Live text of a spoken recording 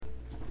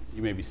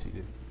You may be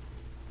seated.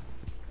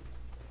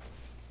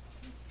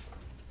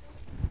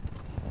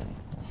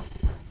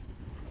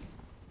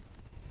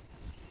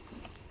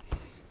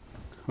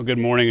 Well, good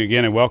morning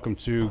again, and welcome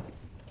to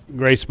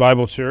Grace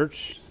Bible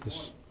Church.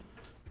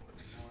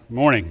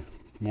 Morning.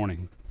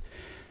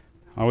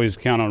 I always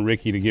count on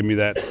Ricky to give me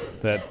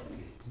that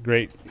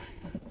great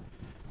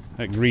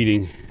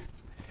greeting.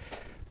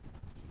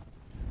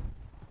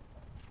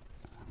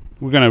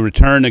 We're going to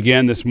return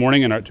again this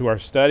morning to our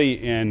study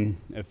in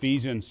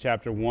Ephesians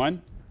chapter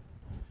 1.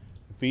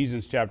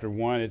 Ephesians chapter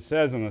 1, it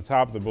says on the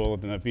top of the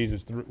bulletin,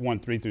 Ephesians 1,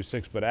 3 through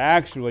 6, but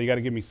actually you got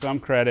to give me some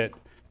credit,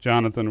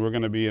 Jonathan. We're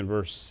going to be in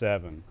verse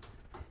 7.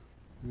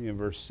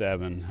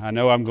 I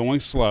know I'm going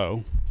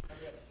slow.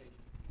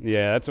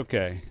 Yeah, that's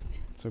okay.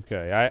 It's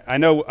okay. I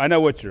know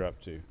what you're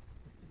up to.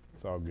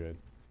 It's all good.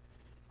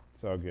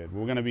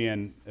 We're going to be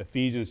in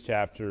Ephesians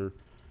chapter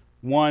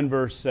 1,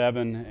 verse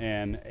 7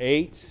 and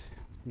 8.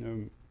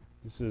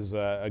 This is,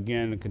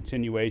 again, a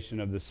continuation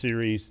of the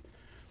series,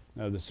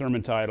 the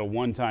sermon title,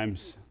 1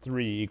 times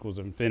 3 equals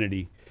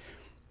infinity.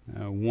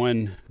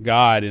 One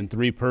God in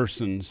 3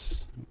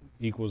 persons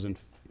equals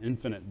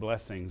infinite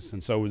blessings.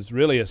 And so it's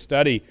really a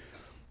study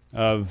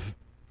of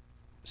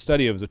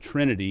the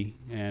Trinity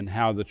and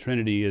how the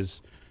Trinity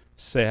has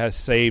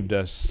saved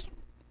us.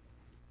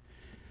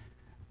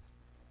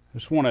 I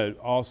just want to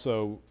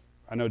also,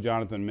 I know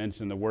Jonathan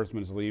mentioned the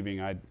Worthmans leaving.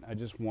 I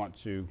just want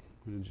to,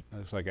 it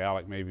looks like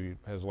Alec maybe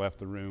has left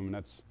the room,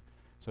 and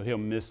so he'll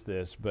miss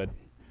this, but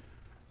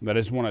I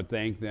just want to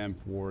thank them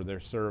for their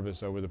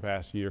service over the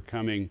past year,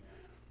 coming,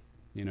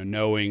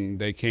 knowing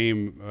they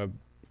came,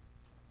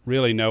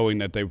 really knowing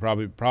that they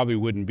probably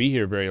wouldn't be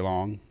here very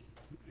long,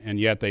 and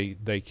yet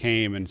they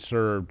came and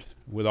served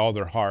with all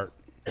their heart.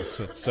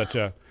 It's such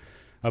a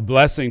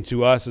blessing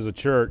to us as a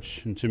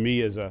church, and to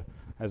me as a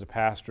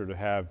pastor, to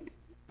have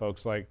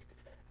folks like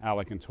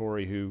Alec and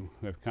Tori who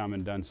have come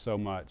and done so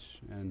much.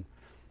 And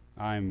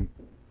I'm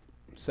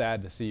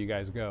sad to see you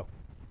guys go,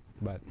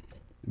 but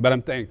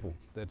I'm thankful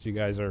that you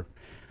guys are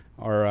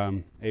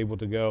able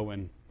to go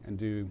and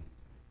do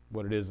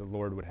what it is the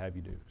Lord would have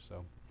you do.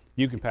 So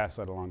you can pass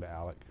that along to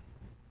Alec.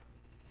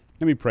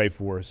 Let me pray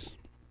for us.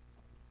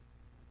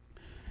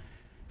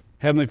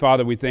 Heavenly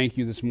Father, we thank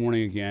you this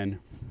morning again.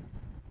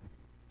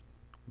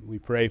 We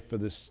pray for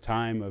this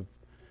time of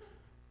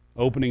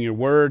opening your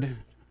word,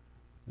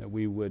 that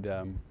we would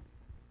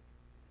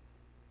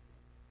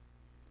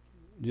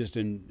just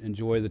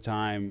enjoy the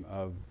time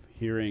of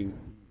hearing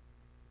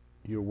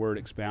your word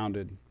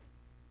expounded.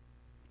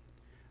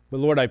 But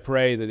Lord, I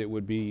pray that it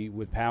would be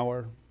with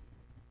power,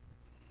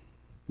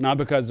 not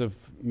because of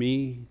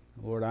me.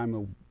 Lord,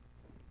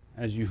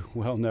 as you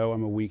well know,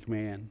 I'm a weak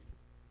man.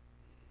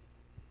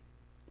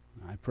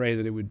 I pray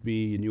that it would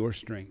be in your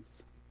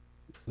strength,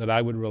 that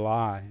I would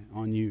rely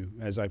on you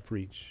as I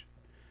preach.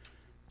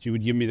 That you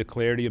would give me the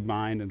clarity of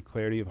mind and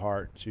clarity of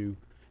heart to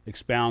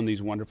expound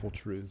these wonderful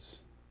truths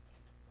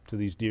to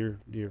these dear,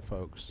 dear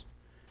folks.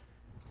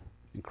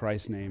 In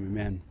Christ's name,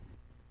 amen.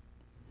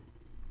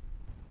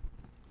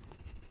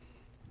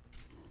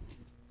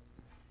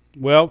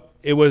 Well,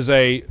 it was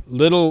a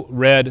little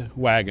red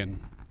wagon.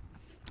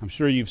 I'm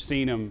sure you've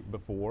seen them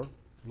before.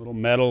 Little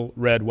metal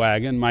red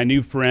wagon. My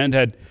new friend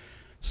had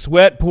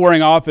sweat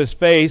pouring off his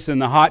face in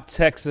the hot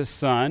Texas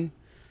sun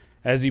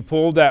as he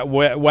pulled that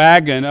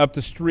wagon up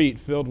the street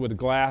filled with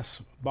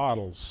glass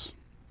bottles.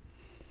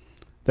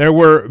 There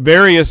were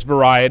various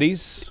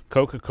varieties: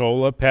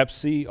 Coca-Cola,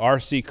 Pepsi,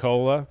 RC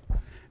Cola,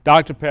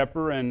 Dr.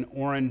 Pepper, and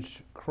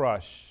Orange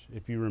Crush,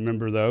 if you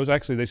remember those.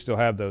 Actually, they still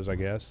have those, I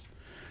guess.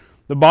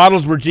 The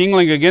bottles were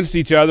jingling against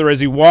each other as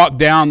he walked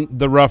down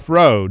the rough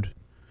road.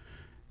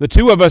 The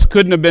two of us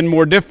couldn't have been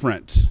more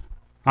different.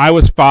 I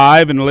was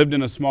 5 and lived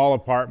in a small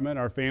apartment.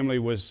 Our family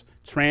was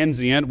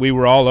transient. We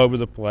were all over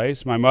the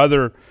place. My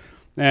mother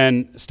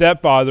and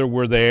stepfather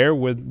were there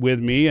with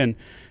me,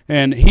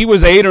 and he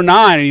was 8 or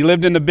 9, and he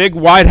lived in the big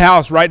white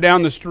house right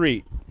down the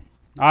street.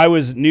 I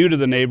was new to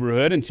the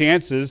neighborhood, and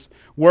chances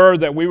were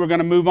that we were going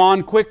to move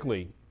on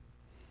quickly.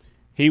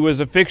 He was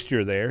a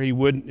fixture there. It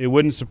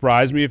wouldn't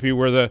surprise me if he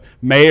were the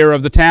mayor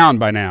of the town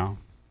by now.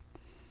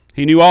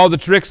 He knew all the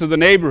tricks of the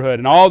neighborhood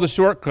and all the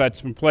shortcuts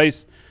from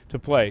place to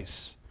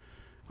place.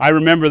 I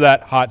remember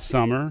that hot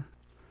summer.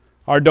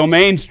 Our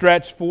domain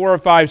stretched 4 or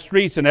 5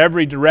 streets in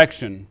every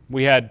direction.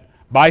 We had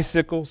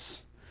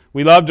bicycles.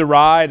 We loved to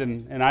ride,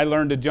 and I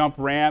learned to jump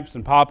ramps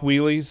and pop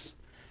wheelies.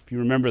 If you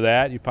remember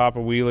that, you pop a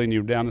wheelie and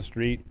you're down the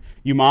street.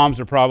 You moms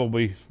are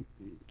probably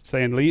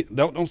saying,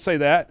 don't say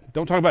that.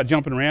 Don't talk about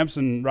jumping ramps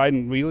and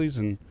riding wheelies.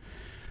 And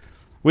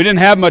we didn't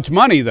have much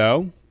money,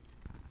 though.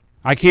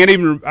 I can't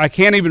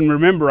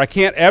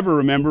ever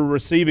remember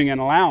receiving an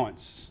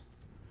allowance.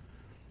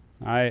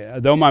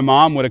 Though my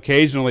mom would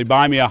occasionally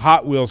buy me a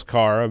Hot Wheels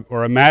car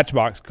or a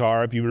Matchbox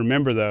car, if you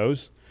remember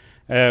those,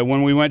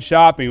 when we went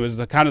shopping. It was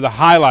kind of the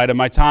highlight of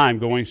my time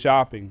going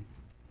shopping.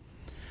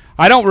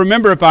 I don't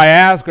remember if I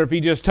asked or if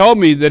he just told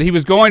me that he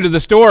was going to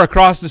the store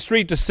across the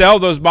street to sell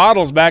those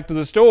bottles back to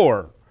the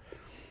store.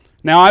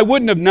 Now, I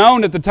wouldn't have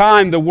known at the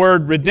time the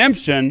word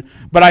redemption,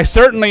 but I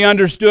certainly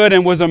understood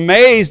and was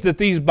amazed that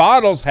these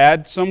bottles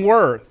had some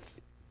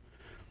worth.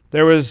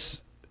 That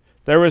was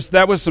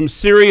some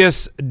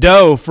serious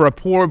dough for a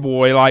poor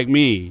boy like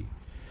me.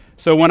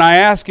 So when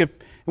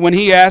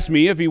he asked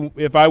me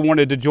if I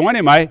wanted to join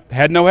him, I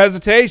had no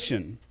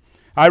hesitation.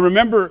 I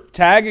remember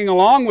tagging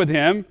along with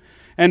him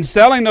and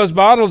selling those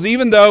bottles,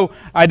 even though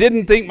I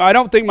don't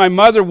think my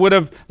mother would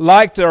have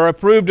liked or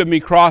approved of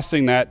me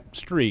crossing that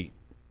street.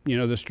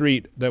 The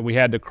street that we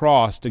had to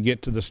cross to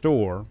get to the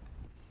store.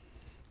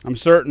 I'm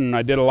certain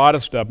I did a lot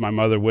of stuff my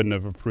mother wouldn't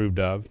have approved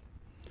of.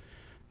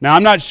 Now,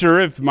 I'm not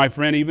sure if my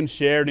friend even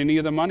shared any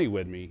of the money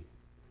with me.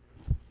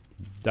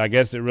 I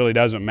guess it really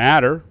doesn't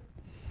matter.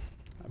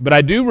 But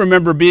I do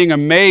remember being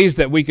amazed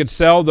that we could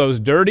sell those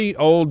dirty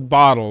old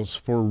bottles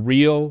for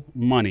real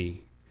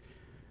money.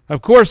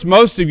 Of course,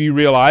 most of you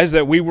realize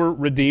that we were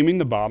redeeming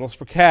the bottles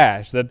for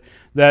cash, that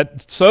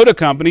soda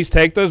companies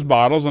take those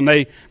bottles and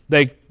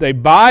they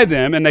buy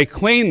them and they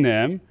clean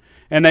them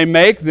and they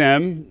make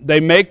them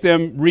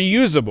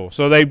reusable.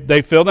 So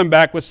they fill them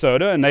back with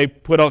soda and they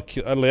put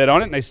a lid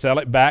on it and they sell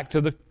it back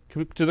to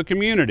the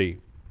community.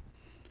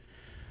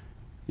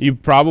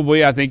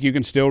 I think you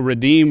can still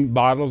redeem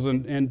bottles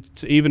and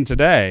even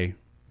today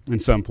in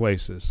some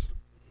places.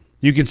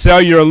 You can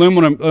sell your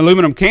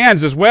aluminum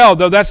cans as well,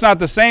 though that's not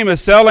the same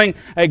as selling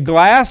a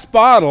glass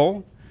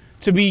bottle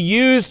to be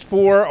used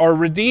for or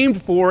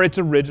redeemed for its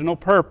original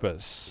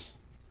purpose.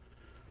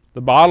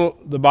 The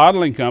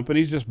bottling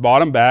companies just bought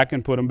them back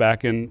and put them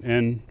back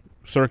in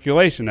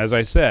circulation, as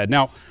I said.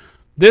 Now,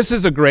 this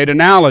is a great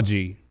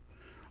analogy.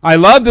 I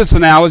love this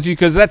analogy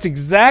because that's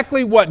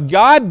exactly what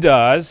God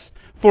does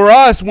for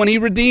us when He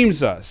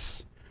redeems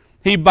us.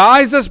 He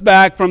buys us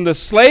back from the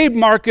slave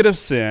market of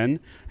sin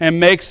and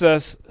makes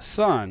us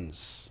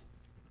sons.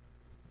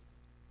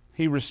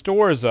 He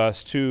restores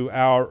us to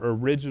our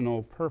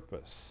original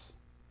purpose.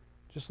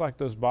 Just like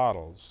those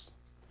bottles.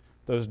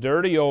 Those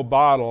dirty old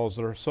bottles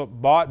that are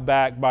bought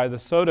back by the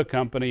soda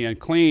company and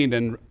cleaned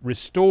and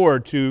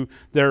restored to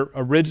their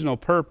original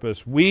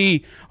purpose.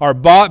 We are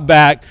bought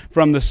back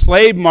from the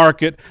slave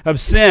market of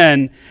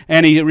sin,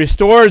 and He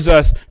restores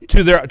us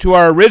to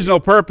our original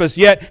purpose,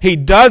 yet He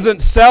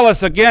doesn't sell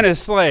us again as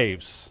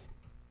slaves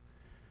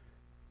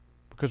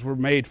because we're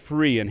made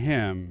free in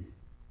Him.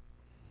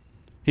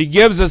 He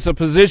gives us a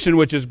position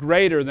which is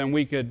greater than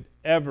we could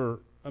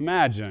ever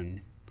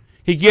imagine.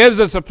 He gives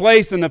us a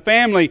place in the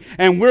family,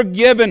 and we're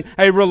given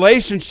a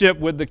relationship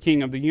with the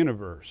King of the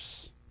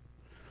universe.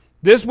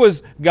 This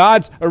was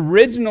God's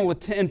original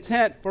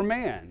intent for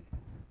man.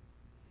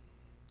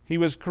 He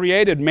was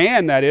created,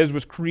 man that is,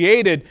 was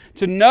created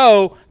to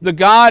know the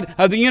God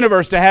of the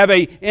universe, to have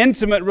an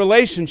intimate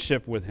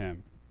relationship with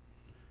Him.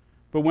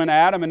 But when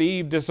Adam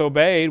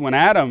disobeyed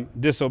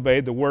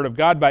the Word of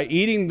God by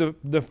eating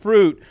the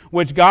fruit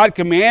which God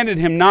commanded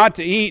him not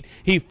to eat,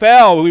 he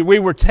fell. We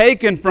were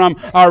taken from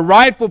our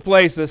rightful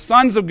place as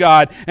sons of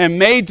God and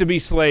made to be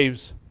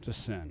slaves to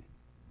sin.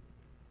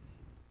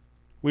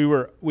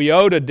 We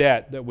owed a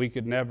debt that we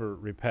could never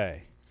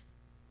repay.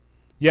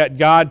 Yet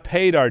God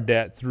paid our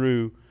debt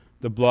through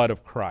the blood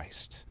of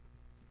Christ.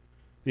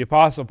 The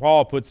Apostle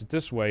Paul puts it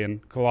this way in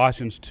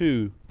Colossians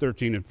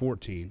 2:13 and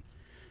 14.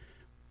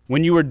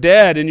 When you were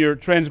dead in your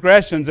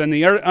transgressions and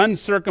the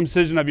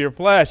uncircumcision of your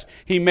flesh,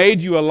 He made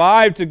you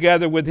alive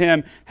together with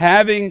Him,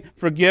 having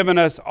forgiven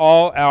us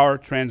all our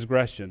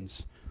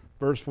transgressions.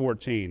 Verse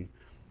 14.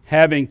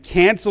 Having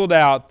canceled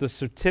out the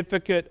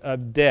certificate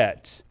of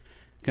debt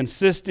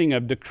consisting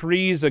of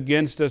decrees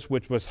against us,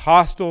 which was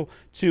hostile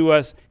to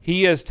us,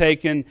 He has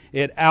taken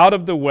it out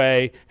of the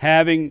way,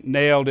 having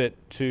nailed it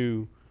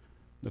to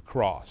the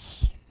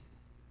cross.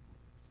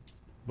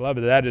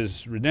 Beloved, that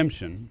is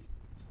redemption.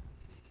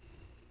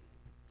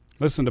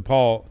 Listen to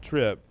Paul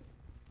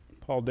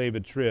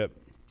David Tripp.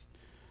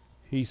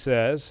 He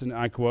says, and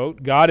I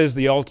quote, "God is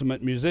the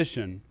ultimate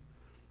musician.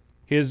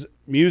 His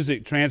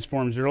music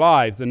transforms your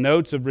life. The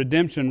notes of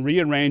redemption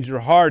rearrange your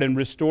heart and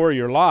restore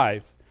your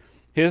life.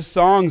 His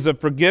songs of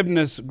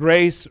forgiveness,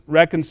 grace,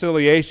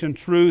 reconciliation,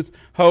 truth,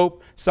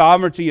 hope,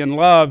 sovereignty, and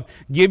love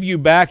give you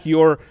back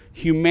your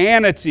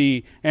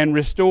humanity and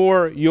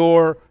restore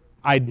your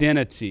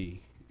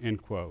identity,"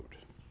 end quote.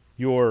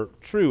 Your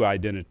true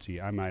identity,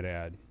 I might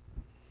add.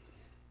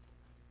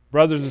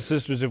 Brothers and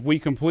sisters, if we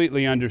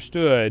completely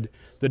understood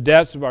the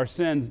depths of our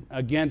sins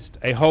against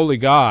a holy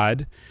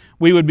God,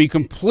 we would be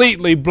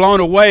completely blown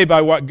away by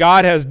what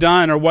God has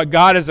done or what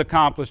God has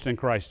accomplished in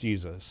Christ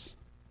Jesus.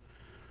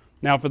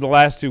 Now, for the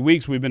last 2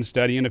 weeks, we've been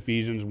studying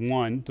Ephesians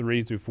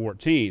 1:3 through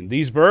 14.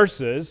 These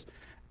verses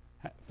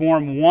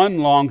form one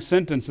long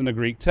sentence in the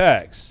Greek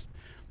text.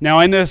 Now,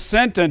 in this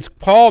sentence,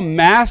 Paul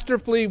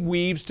masterfully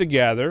weaves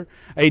together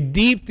a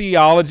deep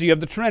theology of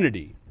the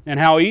Trinity and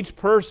how each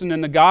person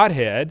in the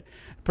Godhead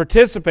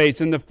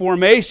participates in the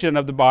formation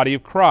of the body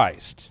of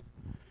Christ.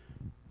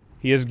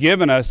 He has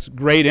given us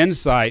great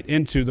insight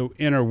into the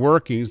inner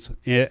workings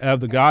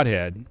of the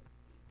Godhead.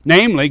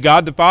 Namely,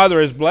 God the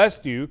Father has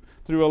blessed you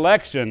through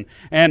election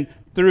and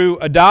through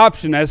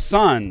adoption as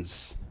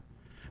sons.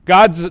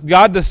 God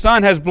the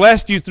Son has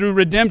blessed you through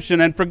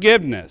redemption and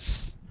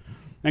forgiveness.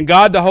 And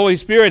God the Holy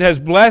Spirit has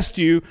blessed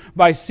you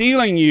by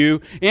sealing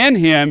you in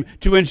Him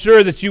to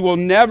ensure that you will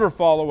never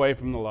fall away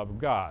from the love of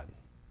God.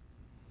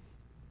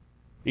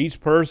 Each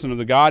person of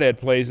the Godhead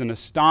plays an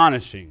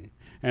astonishing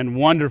and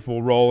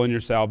wonderful role in your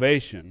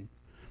salvation.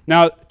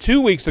 Now,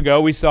 2 weeks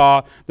ago, we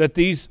saw that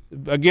these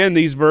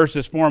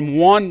verses form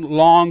one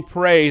long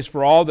praise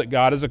for all that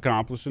God has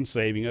accomplished in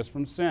saving us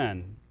from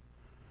sin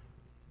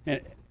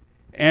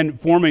and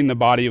forming the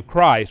body of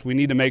Christ. We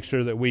need to make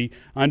sure that we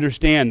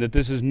understand that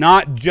this is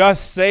not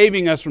just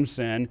saving us from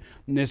sin,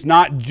 and it's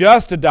not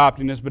just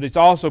adopting us, but it's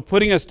also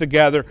putting us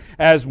together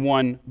as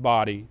one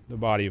body, the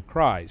body of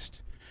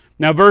Christ.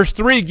 Now, verse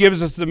 3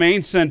 gives us the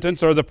main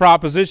sentence or the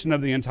proposition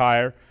of the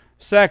entire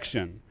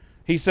section.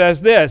 He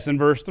says this in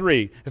verse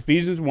 3,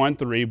 Ephesians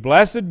 1:3,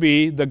 "Blessed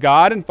be the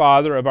God and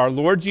Father of our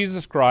Lord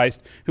Jesus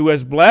Christ, who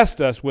has blessed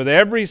us with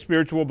every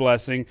spiritual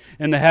blessing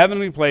in the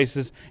heavenly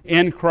places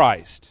in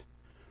Christ."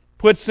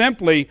 Put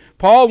simply,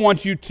 Paul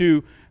wants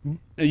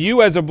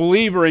you as a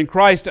believer in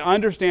Christ to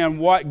understand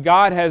what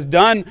God has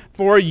done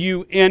for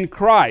you in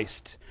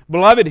Christ.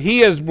 Beloved,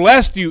 He has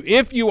blessed you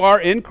if you are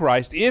in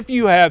Christ, if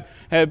you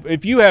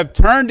have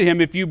turned to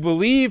Him, if you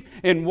believe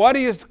in what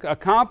He has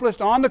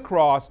accomplished on the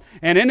cross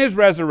and in His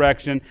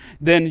resurrection,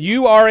 then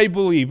you are a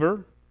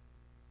believer,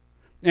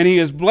 and He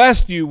has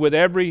blessed you with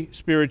every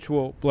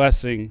spiritual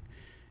blessing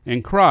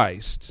in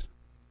Christ.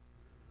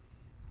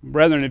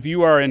 Brethren, if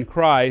you are in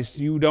Christ,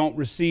 you don't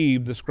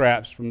receive the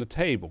scraps from the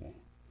table.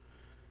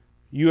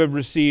 You have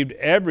received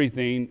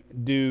everything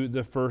due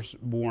the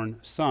firstborn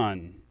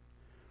Son.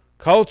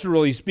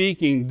 Culturally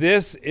speaking,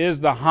 this is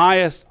the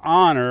highest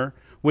honor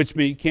which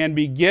can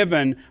be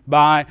given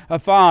by a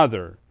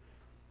father.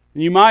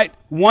 You might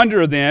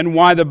wonder then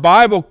why the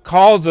Bible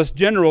calls us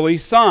generally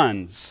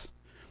sons.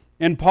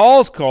 In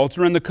Paul's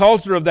culture, in the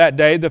culture of that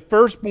day, the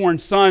firstborn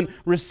son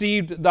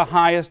received the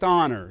highest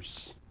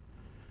honors.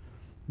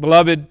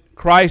 Beloved,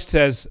 Christ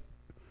has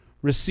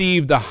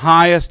received the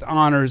highest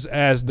honors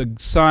as the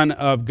Son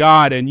of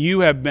God, and you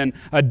have been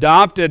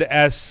adopted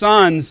as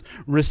sons,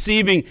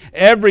 receiving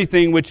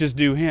everything which is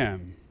due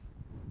Him.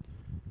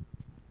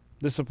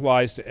 This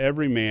applies to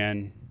every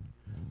man,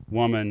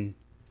 woman,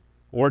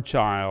 or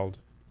child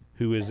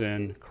who is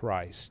in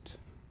Christ.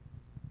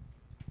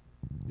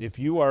 If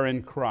you are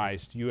in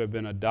Christ, you have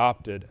been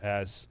adopted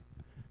as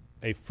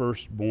a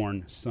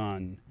firstborn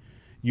son.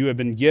 You have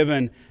been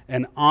given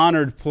an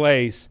honored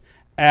place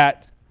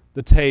at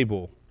the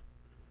table.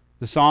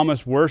 The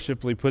psalmist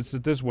worshipfully puts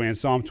it this way in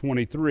Psalm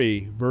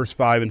 23, verse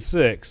 5 and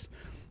 6.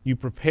 "You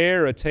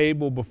prepare a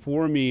table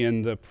before me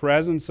in the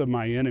presence of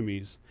my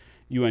enemies.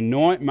 You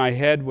anoint my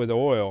head with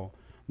oil.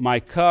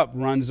 My cup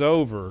runs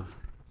over."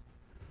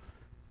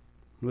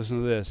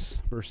 Listen to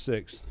this, verse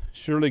 6.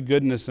 "Surely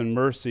goodness and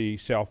mercy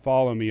shall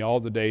follow me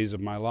all the days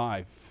of my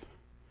life,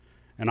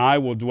 and I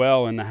will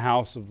dwell in the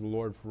house of the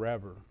Lord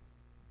forever."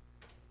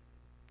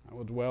 I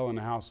will dwell in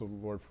the house of the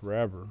Lord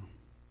forever.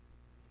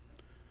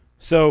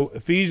 So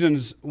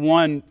Ephesians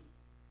 1,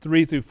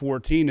 3 through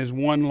 14 is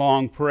one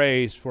long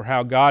praise for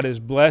how God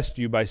has blessed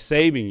you by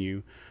saving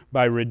you,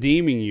 by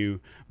redeeming you,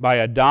 by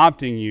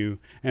adopting you,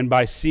 and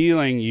by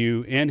sealing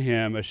you in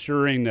Him,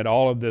 assuring that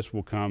all of this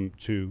will come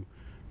to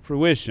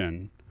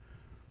fruition.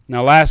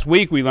 Now, last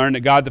week we learned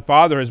that God the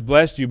Father has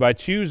blessed you by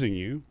choosing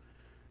you.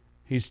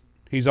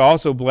 He's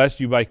also blessed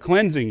you by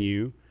cleansing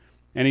you,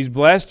 and He's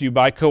blessed you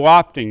by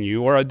co-opting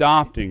you or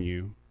adopting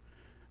you.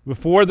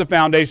 Before the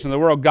foundation of the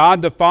world,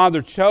 God the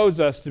Father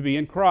chose us to be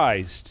in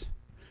Christ.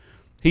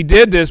 He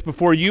did this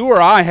before you or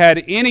I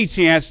had any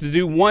chance to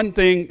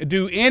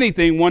do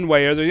anything one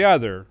way or the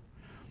other.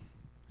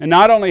 And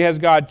not only has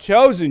God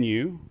chosen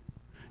you,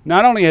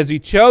 not only has He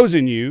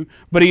chosen you,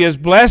 but He has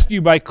blessed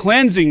you by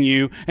cleansing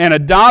you and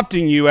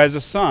adopting you as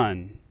a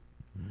son.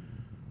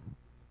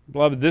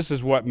 Beloved, this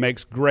is what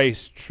makes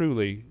grace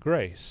truly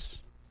grace.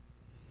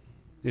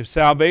 If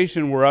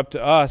salvation were up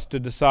to us to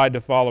decide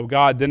to follow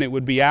God, then it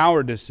would be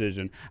our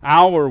decision,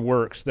 our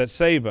works that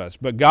save us.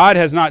 But God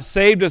has not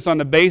saved us on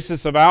the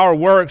basis of our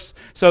works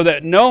so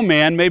that no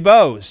man may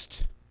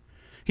boast.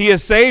 He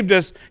has saved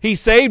us. He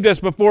saved us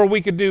before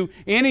we could do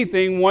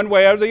anything one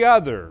way or the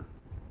other.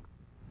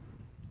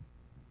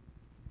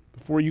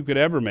 Before you could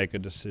ever make a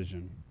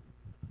decision.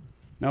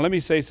 Now let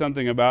me say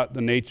something about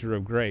the nature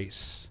of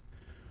grace.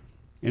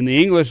 In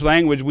the English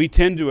language, we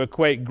tend to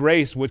equate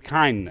grace with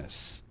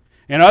kindness.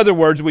 In other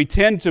words, we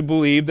tend to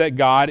believe that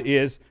God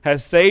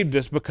has saved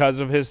us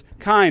because of His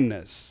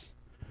kindness.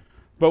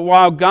 But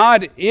while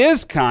God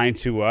is kind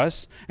to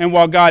us, and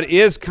while God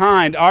is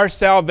kind, our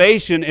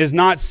salvation is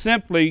not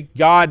simply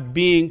God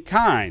being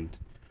kind.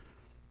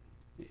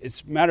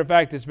 Matter of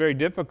fact, it's very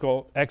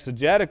difficult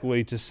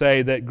exegetically to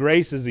say that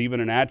grace is even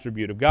an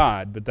attribute of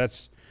God, but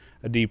that's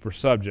a deeper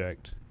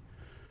subject.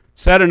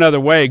 Said another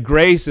way,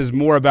 grace is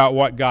more about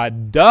what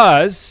God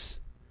does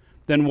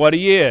than what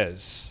He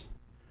is,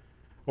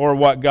 or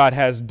what God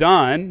has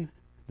done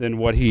than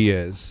what He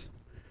is.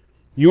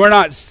 You are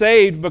not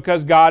saved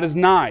because God is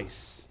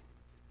nice.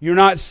 You're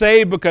not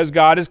saved because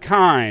God is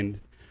kind.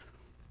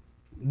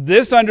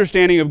 This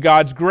understanding of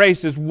God's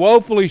grace is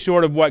woefully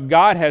short of what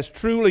God has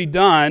truly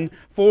done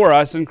for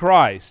us in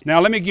Christ.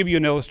 Now, let me give you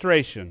an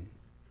illustration.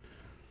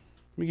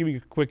 Let me give you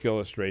a quick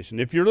illustration.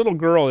 If your little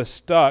girl is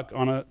stuck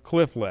on a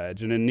cliff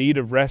ledge and in need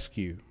of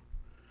rescue,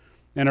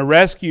 and a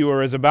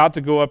rescuer is about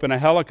to go up in a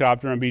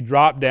helicopter and be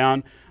dropped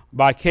down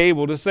by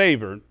cable to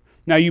save her,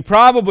 now you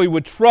probably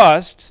would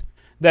trust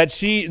that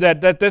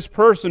this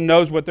person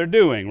knows what they're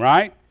doing,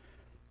 right?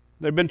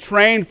 They've been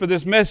trained for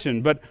this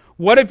mission. But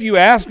what if you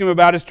ask him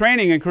about his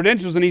training and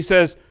credentials and he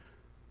says,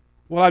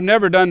 well, I've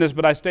never done this,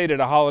 but I stayed at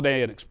a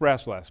Holiday Inn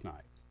Express last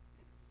night.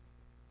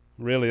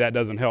 Really, that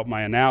doesn't help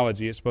my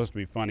analogy. It's supposed to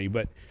be funny,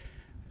 but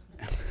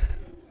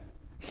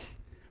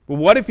but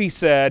what if he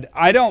said,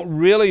 I don't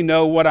really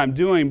know what I'm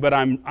doing, but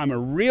I'm a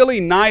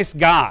really nice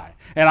guy,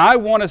 and I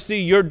want to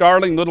see your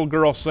darling little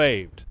girl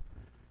saved.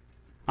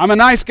 I'm a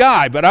nice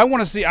guy, but I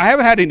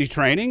haven't had any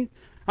training.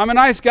 I'm a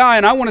nice guy,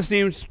 and I want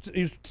to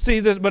see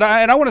this, but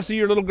I want to see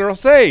your little girl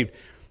saved.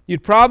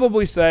 You'd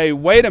probably say,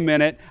 wait a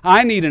minute,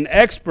 I need an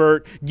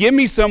expert. Give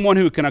me someone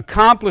who can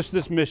accomplish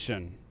this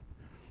mission.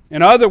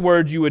 In other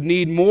words, you would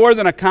need more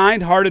than a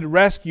kind-hearted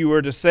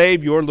rescuer to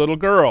save your little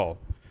girl.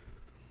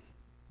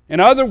 In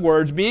other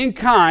words, being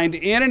kind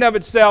in and of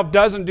itself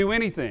doesn't do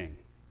anything.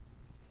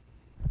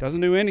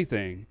 Doesn't do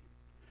anything.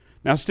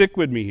 Now stick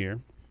with me here.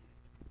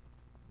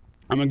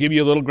 I'm going to give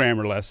you a little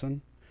grammar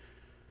lesson.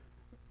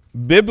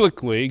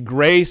 Biblically,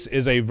 grace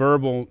is a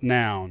verbal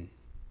noun.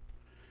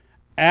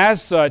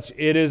 As such,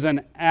 it is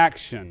an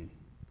action.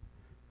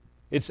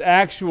 It's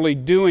actually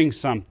doing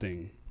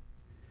something.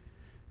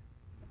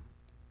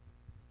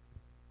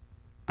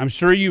 I'm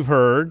sure you've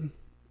heard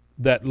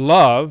that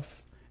love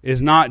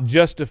is not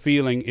just a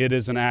feeling, it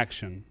is an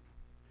action.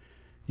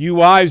 You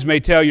wives may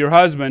tell your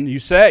husband, you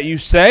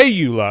say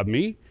you love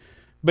me,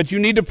 but you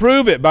need to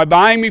prove it by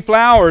buying me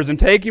flowers and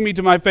taking me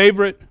to my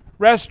favorite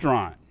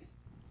restaurant.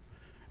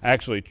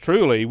 Actually,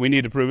 truly, we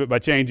need to prove it by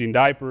changing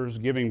diapers,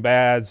 giving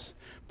baths,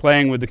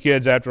 playing with the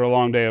kids after a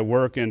long day of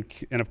work, and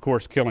of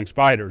course, killing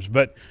spiders.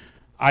 But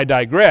I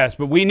digress.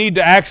 But we need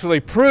to actually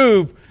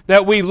prove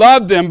that we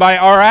love them by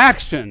our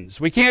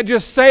actions. We can't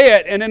just say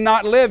it and then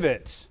not live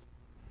it.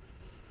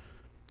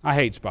 I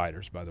hate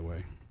spiders, by the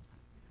way.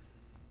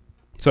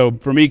 So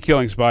for me,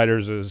 killing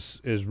spiders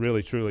is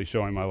really, truly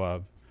showing my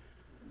love.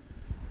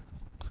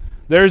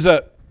 There's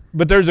a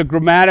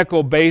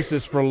grammatical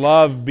basis for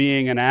love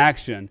being an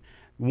action.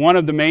 One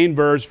of the main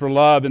verbs for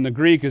love in the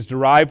Greek is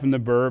derived from the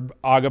verb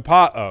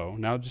agapao.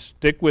 Now just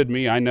stick with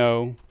me, I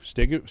know,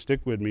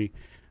 stick with me,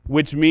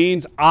 which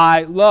means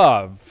I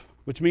love.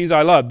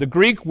 The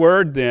Greek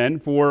word then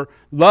for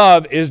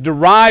love is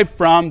derived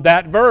from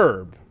that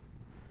verb.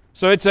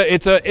 So it's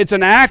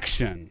an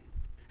action.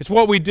 It's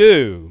what we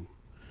do.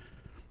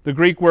 The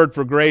Greek word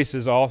for grace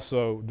is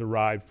also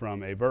derived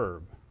from a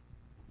verb.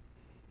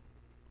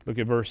 Look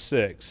at verse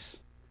 6.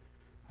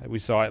 We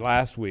saw it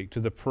last week. To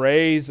the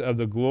praise of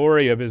the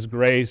glory of His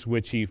grace,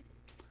 which He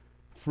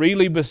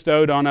freely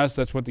bestowed on us.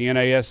 That's what the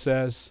NAS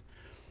says.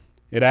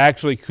 It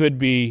actually could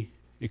be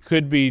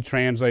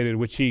translated,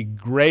 which He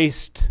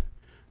graced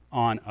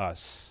on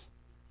us.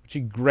 Which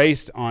He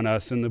graced on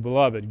us in the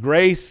Beloved.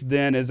 Grace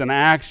then is an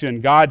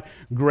action. God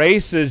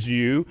graces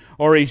you,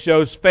 or He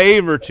shows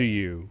favor to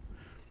you.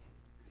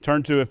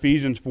 Turn to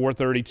Ephesians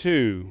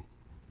 4:32.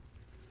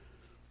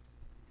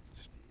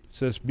 It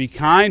says, be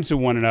kind to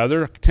one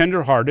another,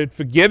 tender-hearted,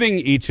 forgiving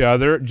each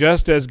other,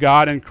 just as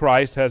God in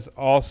Christ has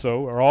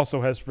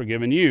also has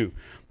forgiven you.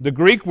 The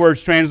Greek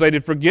words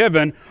translated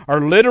forgiven are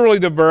literally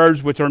the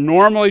verbs which are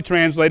normally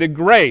translated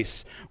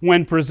grace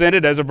when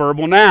presented as a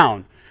verbal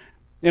noun.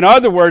 In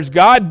other words,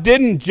 God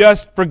didn't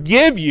just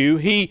forgive you,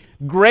 He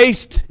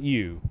graced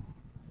you.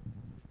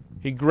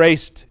 He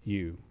graced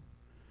you.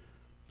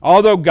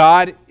 Although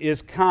God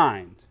is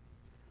kind,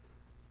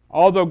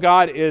 although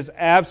God is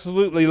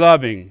absolutely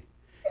loving,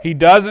 He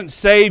doesn't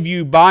save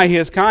you by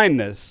His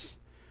kindness.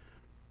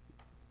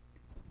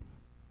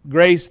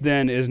 Grace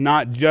then is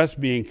not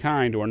just being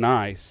kind or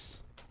nice.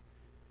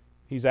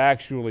 He's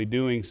actually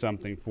doing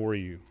something for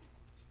you.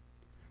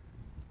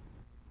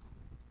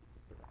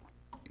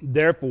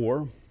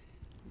 Therefore,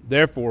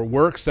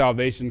 works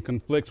salvation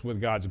conflicts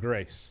with God's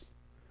grace.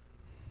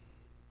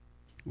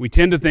 We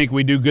tend to think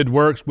we do good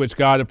works which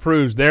God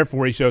approves,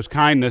 therefore He shows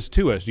kindness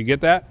to us. You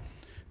get that?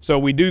 So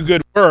we do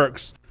good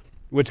works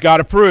which God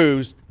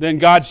approves, then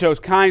God shows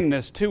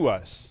kindness to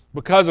us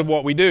because of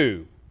what we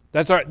do.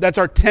 That's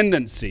our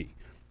tendency.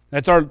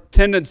 That's our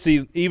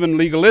tendency, even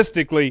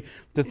legalistically,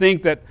 to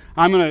think that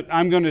I'm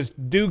going to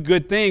do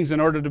good things in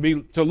order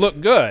to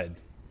look good.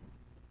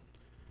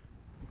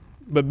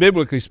 But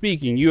biblically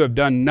speaking, you have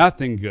done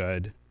nothing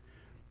good,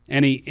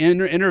 and He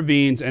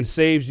intervenes and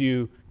saves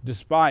you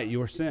despite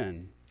your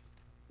sin.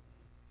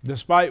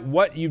 Despite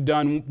what you've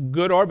done,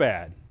 good or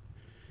bad.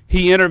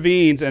 He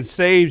intervenes and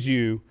saves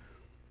you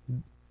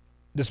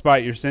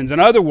despite your sins. In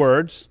other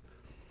words,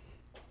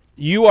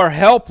 you are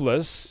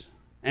helpless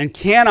and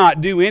cannot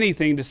do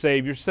anything to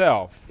save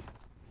yourself.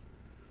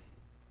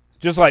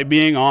 Just like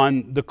being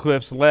on the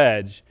cliff's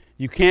ledge.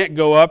 You can't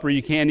go up or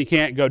you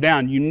can't go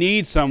down. You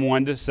need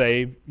someone to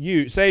save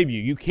you.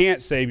 You can't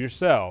save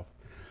yourself.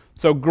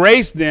 So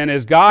grace then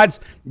is God's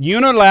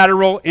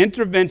unilateral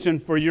intervention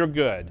for your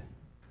good.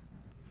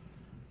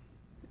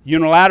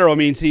 Unilateral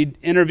means He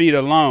intervened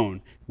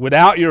alone,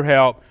 without your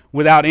help,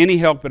 without any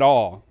help at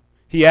all.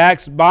 He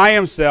acts by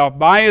Himself,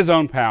 by His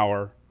own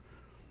power,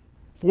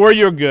 for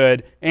your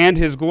good and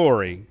His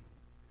glory.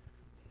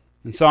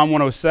 In Psalm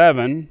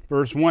 107,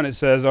 verse 1, it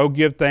says, "Oh,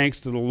 give thanks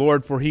to the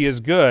Lord, for He is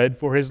good,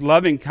 for His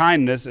loving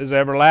kindness is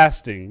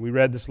everlasting." We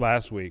read this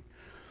last week.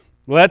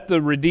 "Let the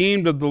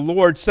redeemed of the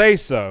Lord say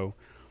so,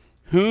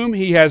 whom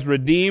He has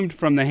redeemed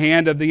from the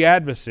hand of the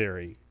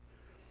adversary."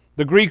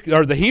 The Greek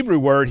or the Hebrew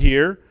word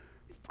here,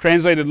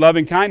 translated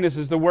loving kindness,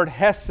 is the word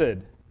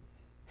hesed.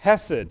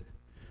 Hesed.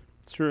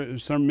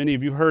 Sure, many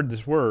of you heard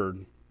this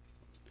word.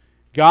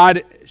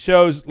 God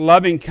shows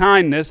loving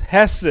kindness,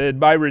 hesed,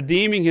 by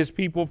redeeming His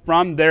people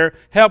from their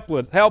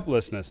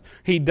helplessness.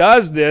 He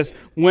does this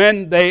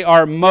when they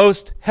are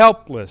most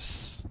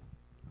helpless.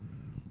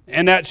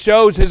 And that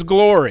shows His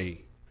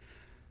glory.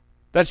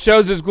 That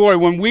shows His glory.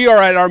 When we are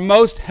at our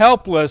most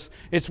helpless,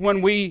 it's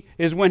when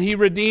He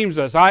redeems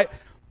us. I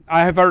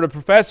have heard a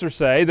professor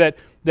say that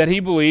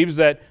he believes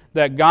that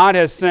God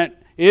has sent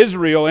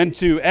Israel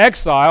into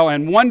exile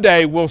and one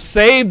day will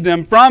save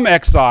them from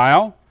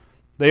exile.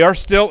 They are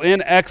still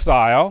in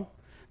exile.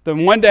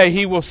 Then one day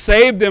He will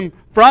save them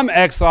from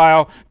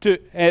exile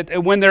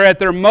when they're at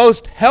their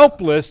most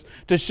helpless,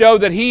 to show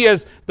that He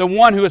is the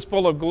one who is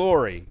full of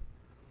glory,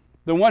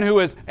 the one who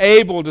is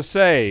able to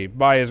save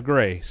by His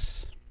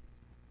grace.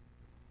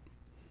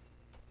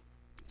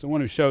 It's the one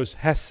who shows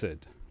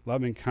hesed,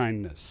 loving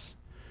kindness.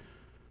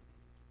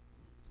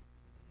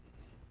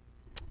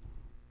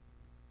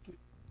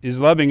 His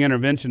loving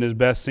intervention is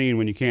best seen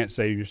when you can't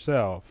save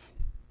yourself.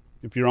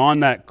 If you're on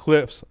that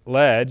cliff's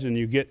ledge and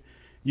you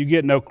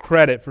get no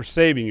credit for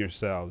saving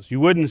yourselves. You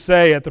wouldn't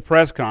say at the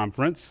press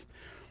conference,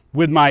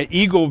 "With my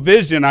eagle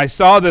vision, I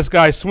saw this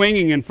guy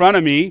swinging in front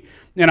of me,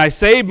 and I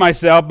saved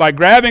myself by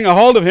grabbing a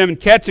hold of him and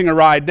catching a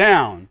ride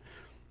down.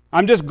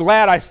 I'm just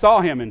glad I saw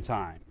him in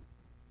time."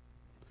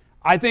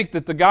 I think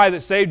that the guy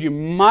that saved you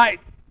might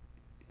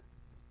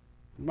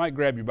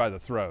grab you by the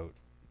throat,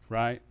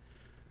 right?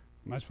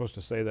 Am I supposed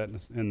to say that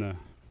in the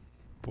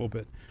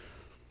pulpit?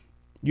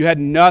 You had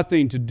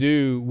nothing to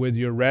do with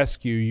your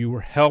rescue. You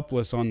were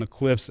helpless on the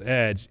cliff's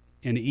edge,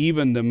 and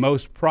even the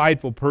most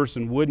prideful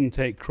person wouldn't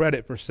take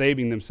credit for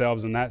saving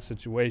themselves in that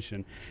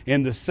situation.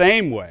 In the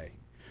same way,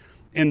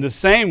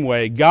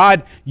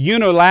 God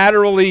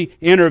unilaterally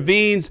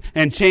intervenes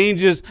and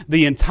changes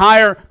the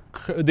entire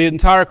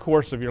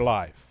course of your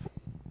life.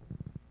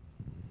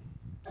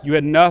 You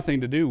had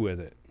nothing to do with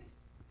it.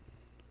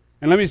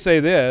 And let me say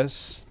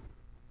this.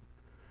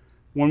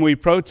 When we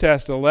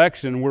protest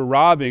election, we're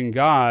robbing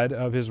God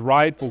of His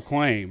rightful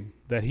claim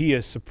that He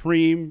is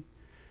supreme,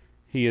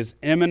 He is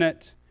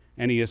immanent,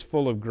 and He is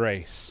full of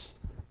grace.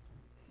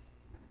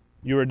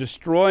 You are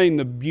destroying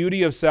the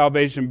beauty of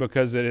salvation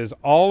because it is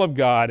all of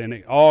God and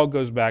it all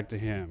goes back to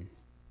Him.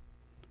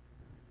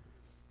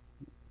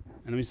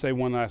 And let me say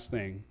one last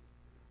thing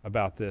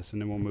about this, and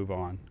then we'll move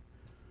on.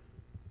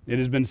 It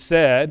has been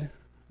said,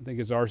 I think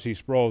it's R.C.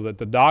 Sproul, that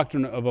the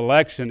doctrine of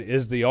election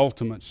is the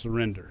ultimate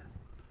surrender.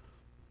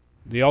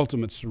 The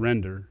ultimate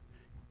surrender.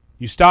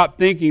 You stop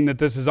thinking that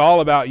this is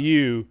all about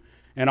you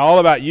and all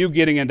about you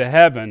getting into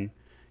heaven.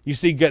 You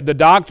see, the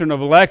doctrine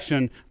of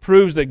election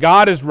proves that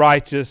God is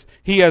righteous,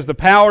 He has the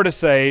power to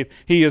save,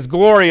 He is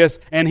glorious,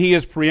 and He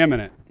is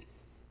preeminent.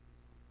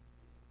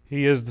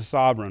 He is the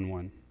sovereign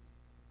one.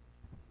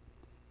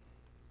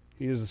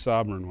 He is the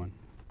sovereign one.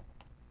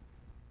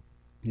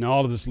 And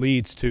all of this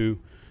leads to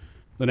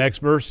the next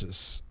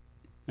verses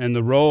and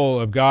the role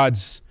of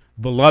God's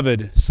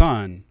beloved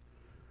Son.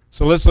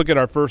 So let's look at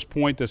our first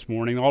point this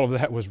morning. All of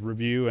that was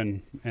review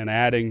and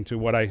adding to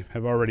what I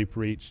have already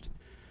preached.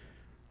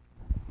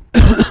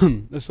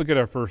 Let's look at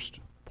our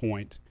first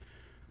point.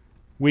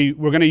 We're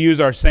going to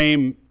use our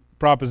same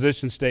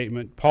proposition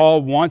statement.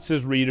 Paul wants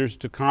his readers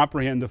to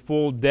comprehend the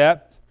full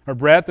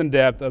breadth and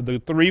depth of the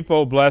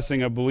threefold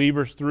blessing of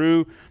believers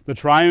through the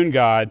triune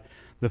God,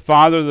 the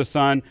Father, the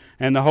Son,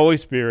 and the Holy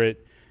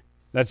Spirit.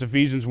 That's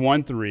Ephesians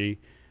 1:3.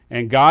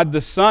 And God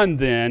the Son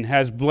then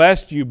has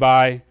blessed you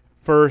by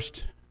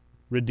first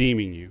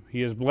redeeming you. He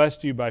has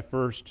blessed you by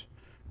first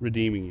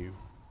redeeming you.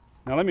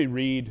 Now let me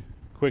read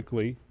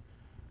quickly.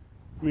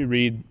 Let me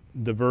read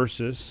the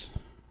verses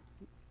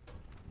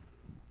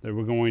that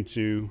we're going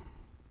to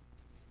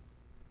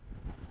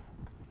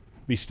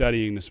be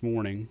studying this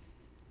morning.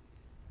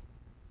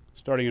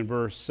 Starting in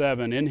verse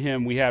 7, "In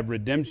Him we have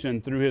redemption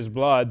through His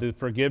blood, the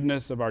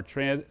forgiveness of our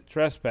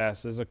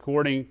trespasses,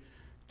 according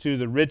to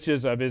the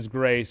riches of His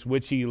grace,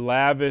 which He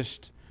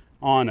lavished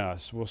on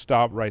us." We'll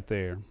stop right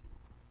there.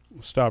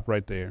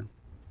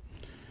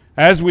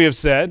 As we have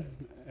said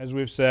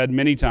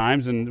many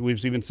times, and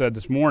we've even said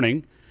this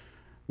morning,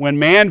 when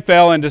man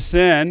fell into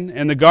sin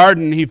in the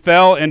garden, he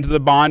fell into the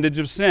bondage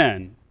of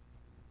sin.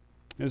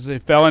 As he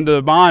fell into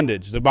the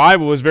bondage. The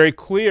Bible is very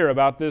clear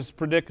about this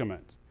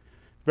predicament.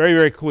 Very,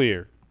 very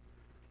clear.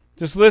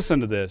 Just listen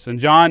to this. In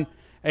John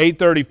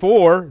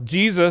 8:34,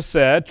 Jesus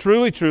said,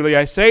 "Truly, truly,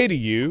 I say to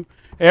you,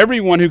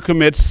 everyone who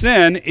commits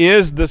sin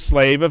is the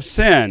slave of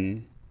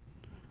sin."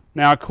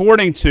 Now,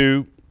 according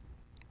to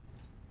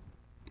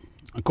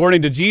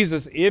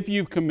Jesus, if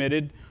you've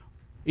committed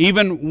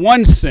even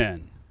one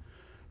sin,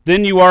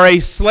 then you are a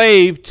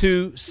slave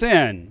to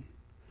sin.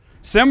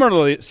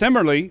 Similarly,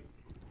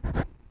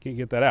 can't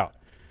get that out.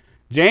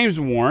 James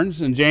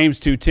warns in James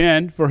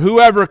 2:10, "For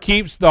whoever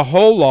keeps the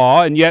whole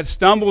law and yet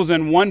stumbles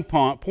in one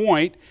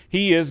point,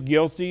 he is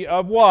guilty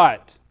of"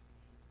 what?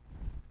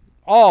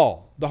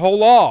 All, the whole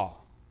law.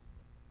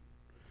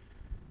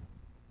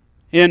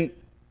 In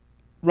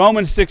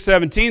Romans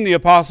 6:17, the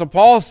Apostle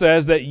Paul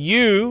says that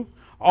you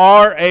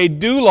are a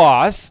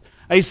doulos,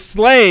 a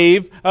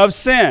slave of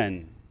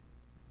sin.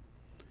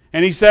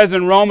 And he says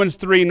in Romans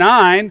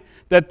 3:9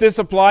 that this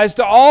applies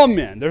to all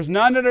men. There's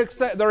none that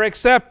are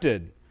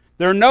accepted.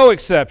 There are no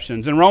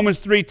exceptions. In Romans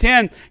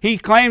 3:10, he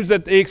exclaims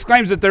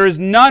that there is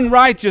none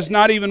righteous,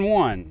 not even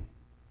one.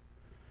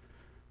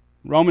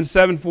 Romans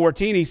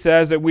 7:14, he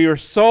says that we are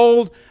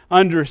sold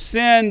under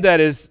sin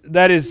that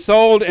is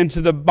sold into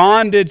the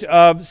bondage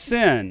of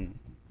sin.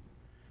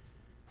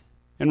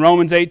 In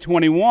Romans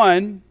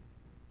 8:21,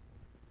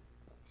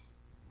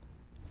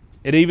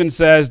 it even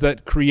says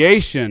that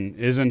creation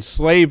is in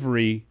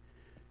slavery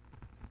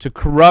to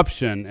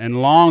corruption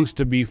and longs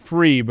to be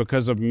free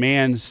because of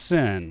man's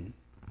sin.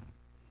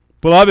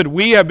 Beloved,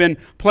 we have been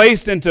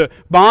placed into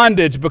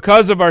bondage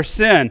because of our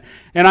sin.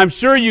 And I'm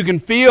sure you can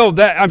feel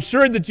that. I'm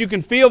sure that you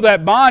can feel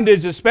that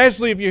bondage,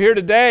 especially if you're here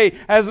today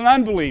as an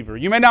unbeliever.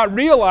 You may not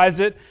realize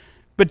it,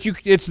 but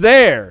it's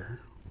there.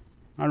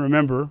 I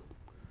remember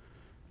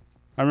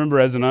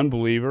as an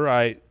unbeliever,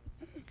 I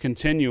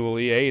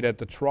continually ate at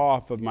the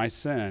trough of my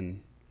sin,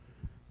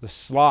 the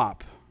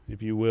slop,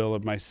 if you will,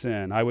 of my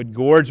sin. I would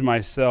gorge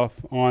myself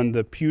on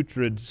the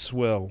putrid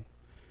swill.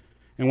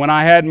 And when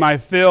I had my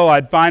fill,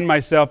 I'd find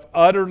myself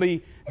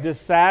utterly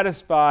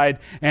dissatisfied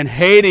and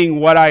hating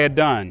what I had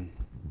done.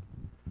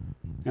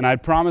 And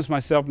I'd promised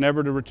myself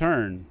never to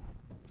return.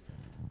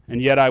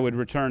 And yet I would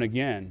return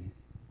again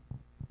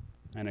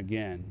and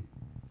again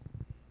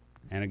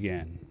and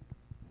again.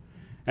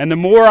 And the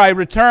more I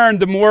returned,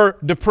 the more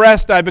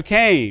depressed I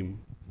became.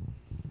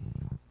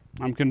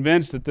 I'm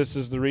convinced that this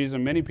is the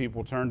reason many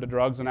people turn to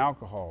drugs and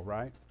alcohol,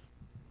 right?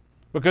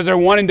 Because they're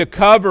wanting to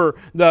cover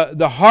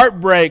the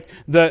heartbreak,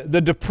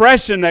 the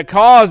depression that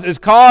is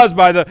caused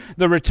by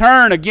the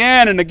return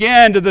again and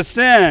again to the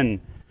sin.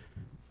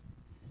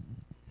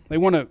 They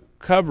want to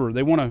cover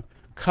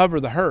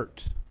the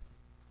hurt.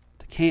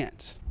 They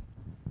can't.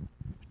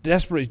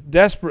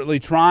 Desperately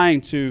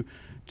trying to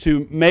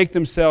make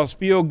themselves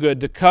feel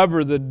good, to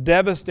cover the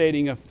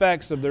devastating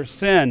effects of their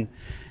sin.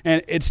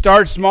 And it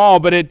starts small,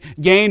 but it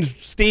gains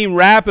steam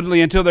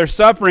rapidly until they're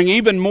suffering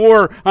even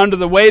more under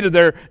the weight of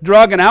their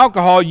drug and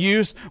alcohol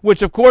use,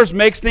 which of course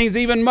makes things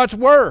even much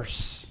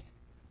worse.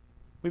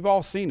 We've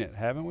all seen it,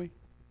 haven't we?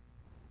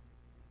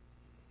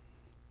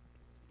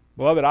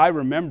 Beloved, I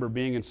remember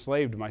being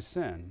enslaved to my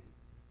sin.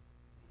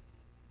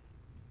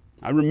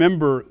 I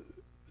remember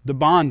the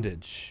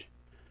bondage.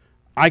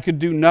 I could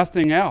do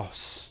nothing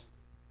else.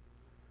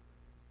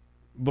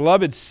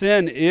 Beloved,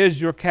 sin is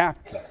your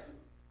captor.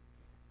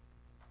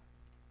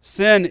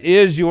 Sin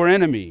is your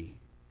enemy.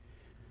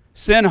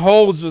 Sin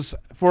holds us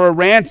for a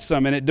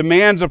ransom, and it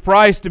demands a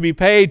price to be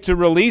paid to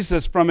release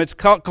us from its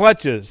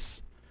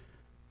clutches.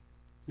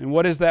 And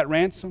what is that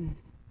ransom?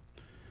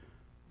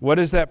 What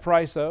is that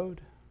price owed?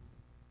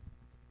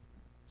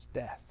 It's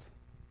death.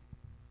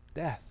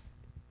 Death.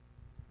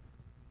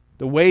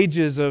 The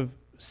wages of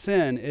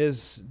sin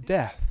is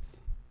death.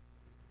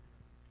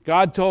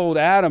 God told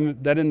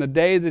Adam that in the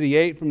day that he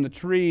ate from the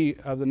tree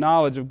of the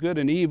knowledge of good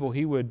and evil,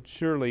 he would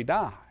surely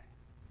die.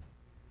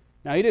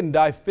 Now, he didn't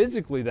die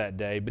physically that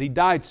day, but he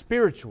died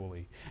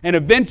spiritually. And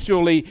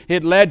eventually,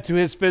 it led to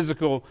his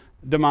physical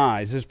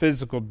demise, his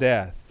physical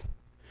death.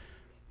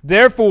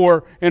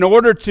 Therefore, in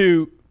order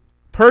to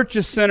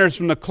purchase sinners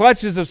from the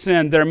clutches of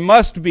sin, there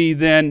must be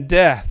then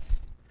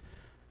death.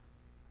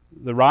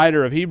 The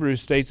writer of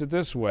Hebrews states it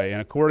this way, and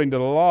according to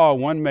the law,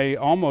 one may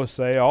almost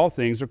say all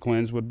things are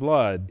cleansed with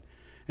blood.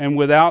 And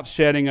without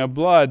shedding of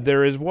blood,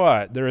 there is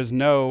what? There is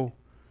no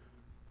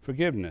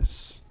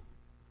forgiveness.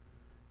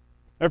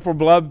 Therefore,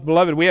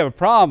 beloved, we have a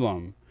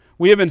problem.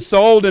 We have been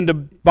sold into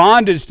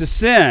bondage to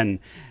sin,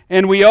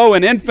 and we owe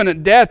an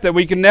infinite debt that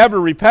we can never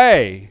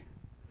repay.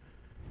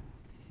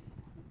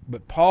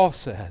 But Paul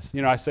says,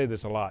 I say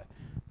this a lot,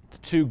 the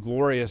two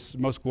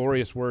most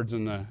glorious words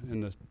in the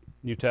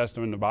New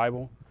Testament, in the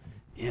Bible,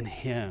 in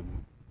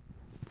Him.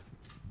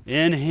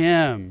 In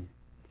Him.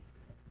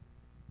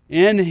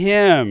 In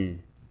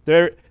Him.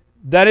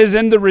 That is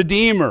in the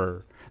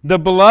Redeemer. The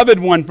beloved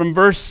one from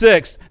verse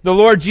 6, the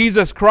Lord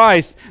Jesus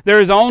Christ. There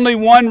is only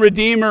one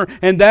Redeemer,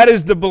 and that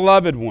is the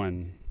beloved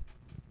one.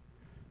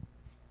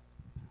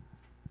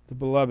 The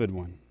beloved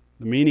one.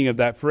 The meaning of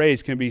that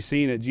phrase can be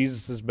seen at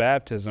Jesus'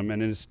 baptism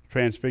and in His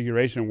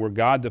transfiguration, where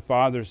God the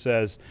Father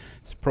says,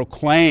 it's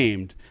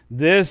proclaimed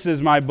This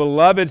is my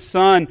beloved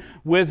Son,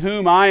 with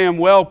whom I am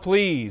well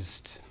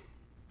pleased.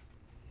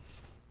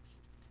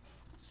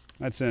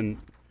 That's in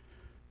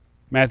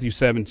Matthew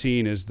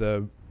 17 is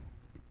the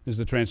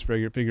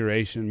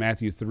transfiguration.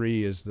 Matthew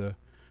 3 is the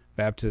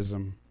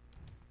baptism.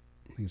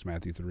 I think it's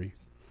Matthew 3.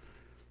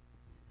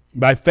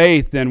 By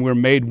faith, then, we're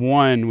made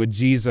one with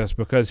Jesus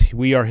because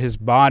we are His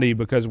body,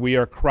 because we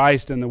are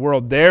Christ in the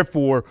world.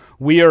 Therefore,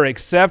 we are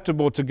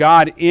acceptable to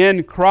God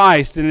in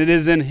Christ, and it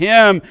is in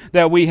Him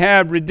that we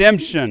have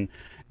redemption.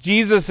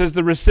 Jesus is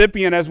the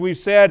recipient, as we've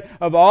said,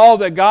 of all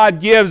that God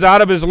gives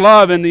out of His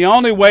love, and the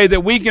only way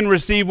that we can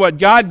receive what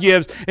God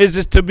gives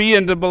is to be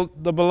in the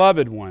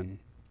beloved one,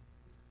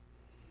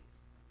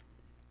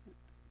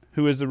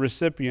 who is the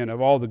recipient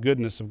of all the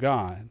goodness of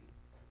God.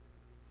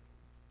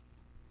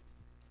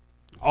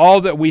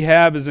 All that we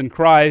have is in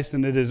Christ,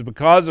 and it is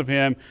because of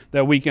Him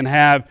that we can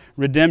have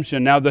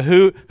redemption. Now,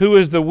 who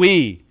is the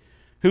we?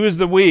 Who is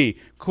the we?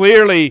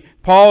 Clearly,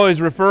 Paul is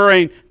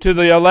referring to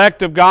the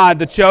elect of God,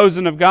 the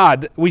chosen of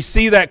God. We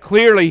see that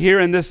clearly here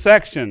in this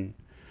section.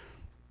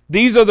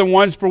 These are the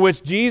ones for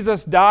which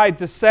Jesus died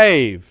to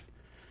save.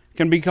 It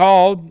can be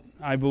called,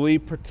 I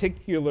believe,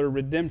 particular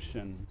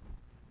redemption.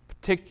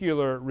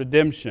 Particular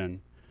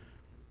redemption.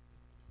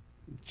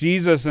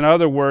 Jesus, in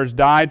other words,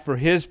 died for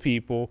His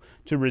people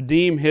to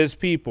redeem His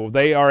people.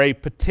 They are a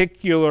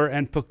particular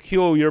and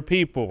peculiar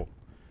people.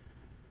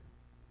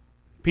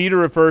 Peter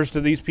refers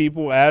to these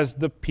people as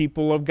the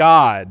people of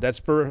God. That's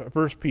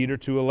 1 Peter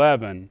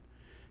 2:11.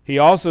 He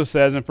also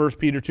says in 1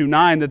 Peter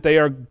 2:9 that they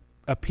are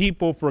a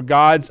people for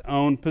God's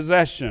own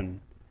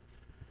possession.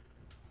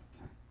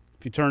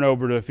 If you turn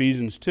over to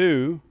Ephesians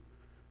 2,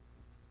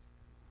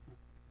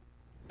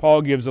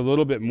 Paul gives a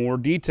little bit more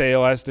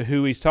detail as to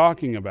who he's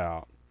talking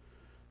about.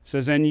 It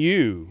says, and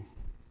you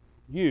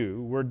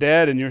were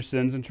dead in your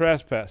sins and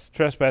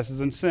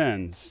trespasses and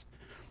sins.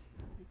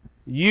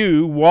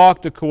 You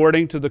walked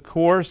according to the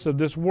course of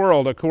this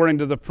world, according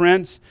to the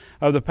prince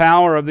of the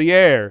power of the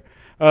air,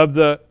 of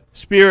the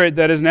spirit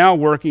that is now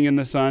working in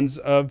the sons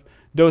of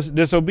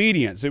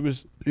disobedience. It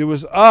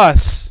was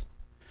us.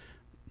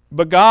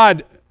 But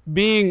God,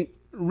 being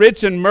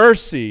rich in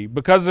mercy,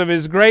 because of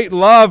His great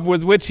love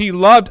with which He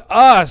loved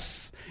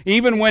us,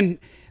 even when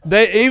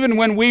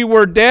we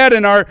were dead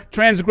in our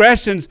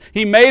transgressions,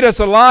 He made us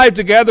alive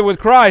together with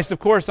Christ. Of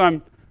course,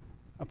 I'm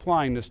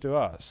applying this to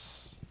us.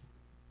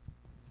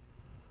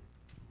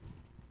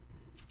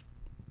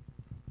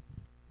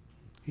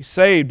 He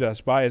saved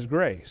us by His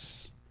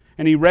grace.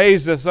 And He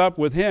raised us up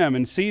with Him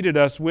and seated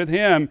us with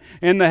Him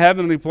in the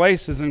heavenly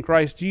places in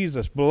Christ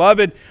Jesus.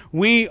 Beloved,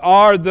 we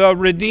are the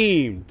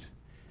redeemed.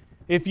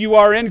 If you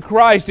are in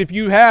Christ, if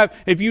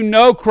you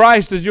know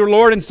Christ as your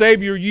Lord and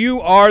Savior,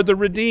 you are the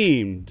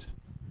redeemed.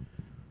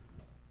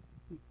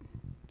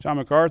 John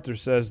MacArthur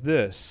says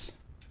this: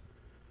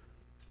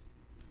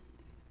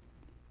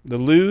 the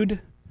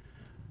lewd,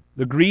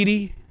 the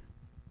greedy,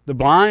 the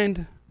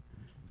blind,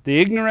 the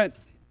ignorant,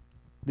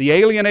 the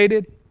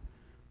alienated,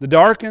 the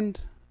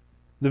darkened,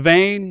 the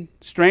vain,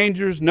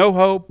 strangers, no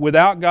hope,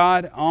 without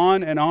God,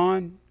 on and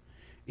on,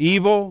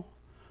 evil,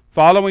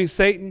 following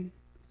Satan,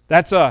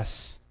 that's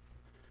us.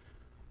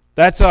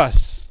 That's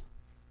us,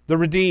 the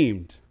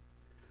redeemed.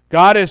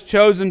 God has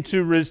chosen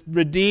to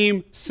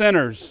redeem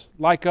sinners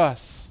like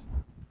us.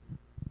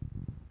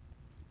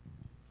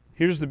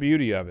 Here's the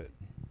beauty of it.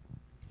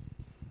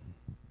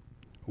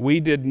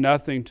 We did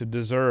nothing to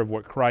deserve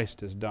what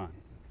Christ has done.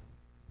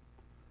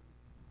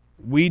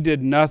 We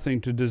did nothing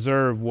to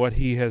deserve what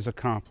He has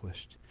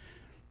accomplished.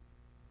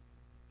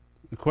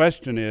 The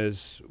question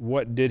is,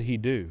 what did He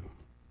do?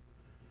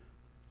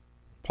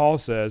 Paul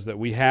says that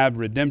we have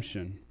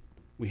redemption.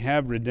 We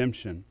have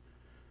redemption.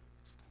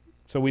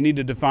 So we need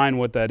to define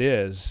what that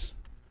is.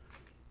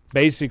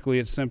 Basically,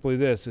 it's simply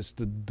this. It's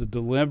the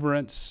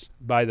deliverance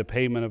by the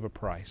payment of a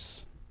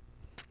price.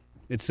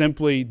 It's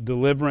simply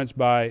deliverance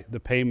by the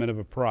payment of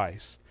a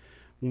price.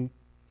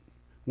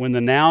 When the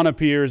noun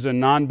appears in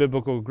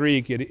non-biblical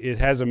Greek, it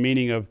has a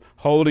meaning of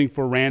holding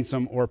for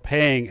ransom or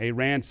paying a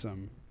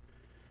ransom.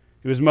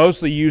 It was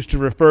mostly used to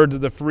refer to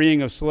the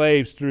freeing of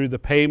slaves through the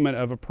payment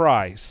of a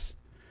price.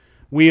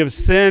 We have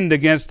sinned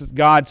against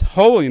God's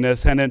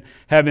holiness and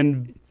have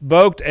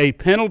invoked a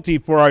penalty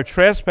for our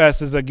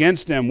trespasses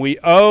against Him. We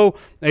owe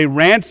a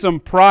ransom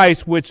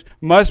price which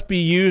must be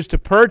used to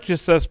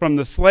purchase us from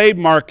the slave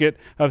market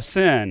of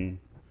sin.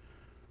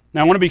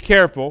 Now I want to be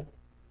careful.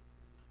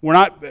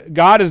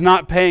 God is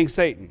not paying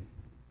Satan.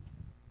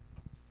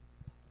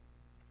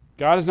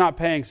 God is not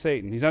paying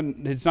Satan.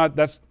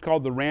 That's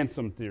called the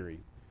ransom theory.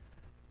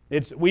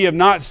 We have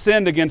not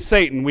sinned against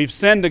Satan. We've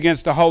sinned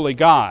against a holy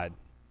God.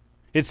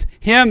 It's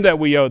Him that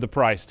we owe the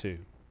price to.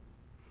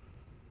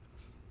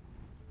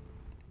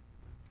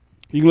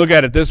 You can look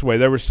at it this way.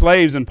 There were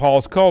slaves in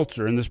Paul's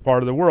culture in this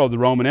part of the world, the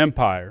Roman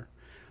Empire.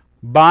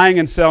 Buying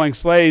and selling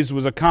slaves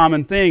was a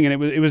common thing,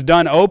 and it was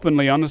done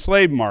openly on the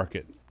slave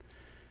market.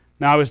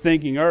 Now, I was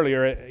thinking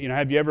earlier,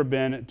 have you ever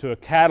been to a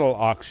cattle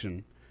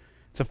auction?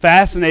 It's a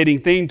fascinating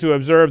thing to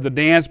observe the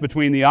dance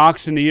between the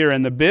auctioneer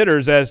and the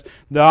bidders as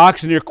the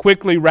auctioneer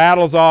quickly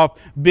rattles off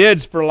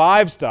bids for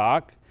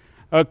livestock,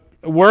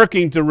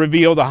 working to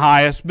reveal the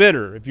highest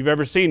bidder. If you've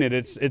ever seen it,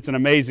 it's an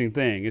amazing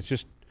thing. It's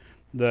just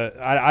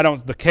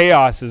the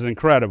chaos is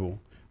incredible,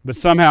 but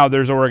somehow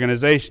there's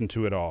organization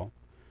to it all.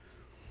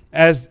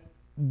 As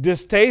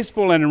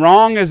distasteful and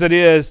wrong as it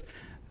is,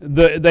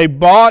 they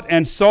bought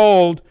and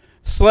sold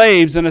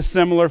slaves in a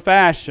similar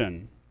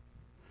fashion.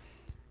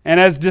 And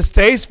as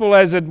distasteful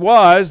as it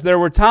was, there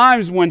were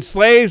times when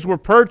slaves were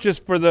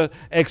purchased for the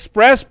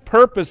express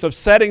purpose of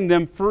setting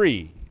them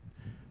free.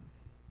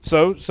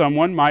 So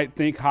someone might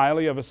think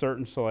highly of a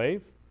certain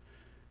slave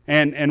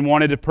and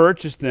wanted to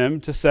purchase them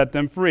to set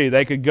them free.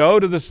 They could go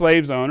to the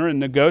slave's owner and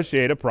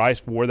negotiate a price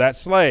for that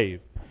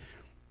slave.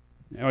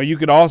 Or you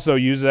could also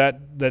use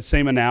that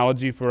same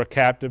analogy for a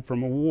captive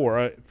from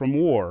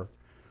war.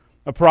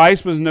 A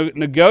price was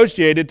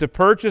negotiated to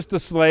purchase the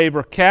slave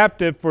or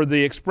captive for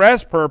the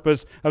express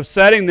purpose of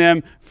setting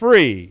them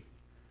free.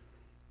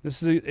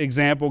 This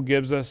example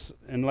gives us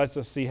and lets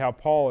us see how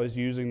Paul is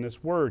using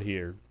this word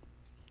here.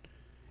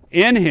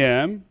 In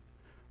him,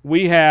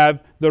 we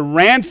have the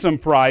ransom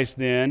price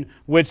then,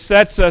 which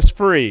sets us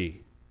free.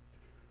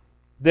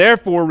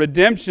 Therefore,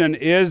 redemption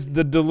is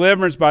the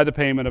deliverance by the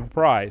payment of a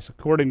price.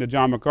 According to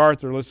John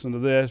MacArthur, listen to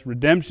this,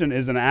 redemption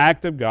is an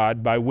act of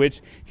God by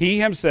which he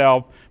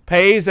himself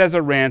pays as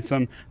a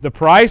ransom the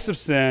price of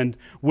sin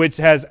which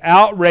has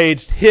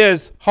outraged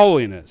his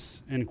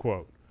holiness, end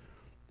quote.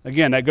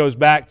 Again, that goes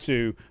back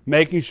to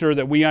making sure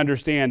that we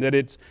understand that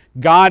it's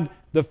God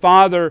the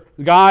Father,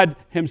 God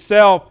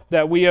himself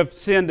that we have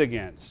sinned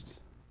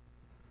against.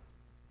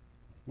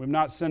 We've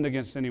not sinned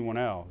against anyone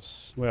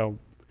else. Well,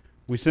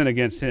 we sin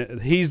against him.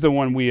 He's the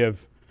one we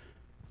have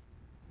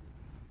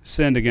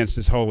sinned against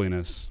his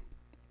holiness.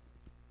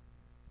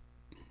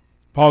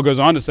 Paul goes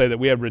on to say that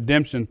we have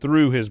redemption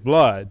through his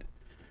blood.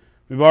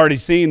 We've already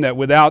seen that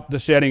without the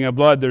shedding of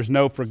blood, there's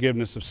no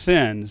forgiveness of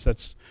sins.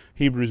 That's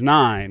Hebrews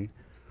 9.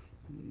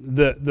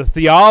 The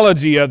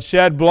theology of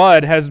shed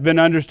blood has been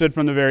understood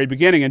from the very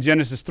beginning. In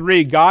Genesis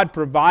 3, God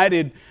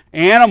provided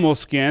animal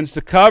skins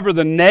to cover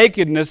the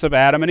nakedness of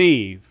Adam and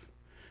Eve.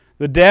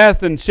 The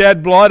death and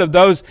shed blood of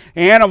those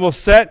animals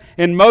set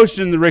in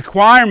motion the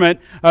requirement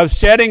of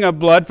shedding of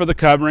blood for the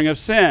covering of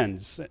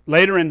sins.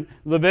 Later in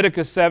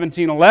Leviticus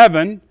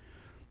 17:11,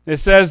 it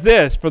says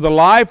this, "For the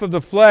life of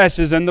the flesh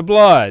is in the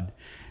blood,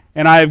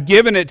 and I have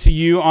given it to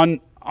you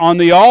on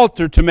the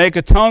altar to make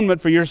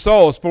atonement for your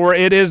souls. For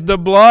it is the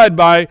blood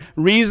by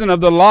reason of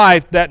the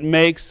life that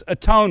makes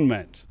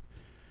atonement."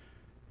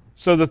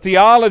 So the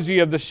theology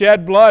of the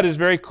shed blood is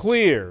very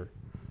clear,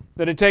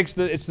 that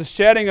it's the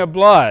shedding of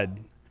blood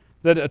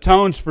that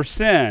atones for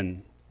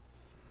sin.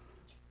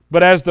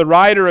 But as the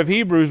writer of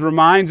Hebrews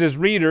reminds his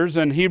readers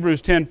in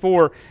Hebrews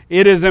 10:4,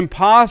 it is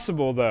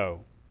impossible,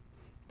 though,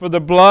 for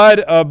the blood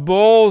of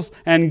bulls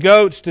and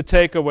goats to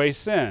take away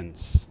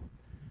sins.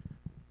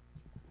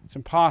 It's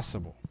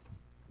impossible.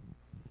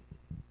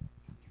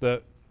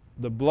 The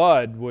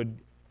blood would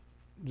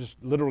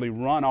just literally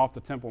run off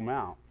the Temple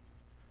Mount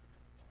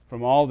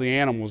from all the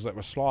animals that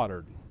were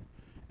slaughtered.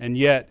 And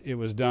yet it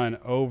was done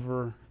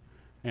over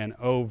and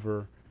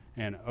over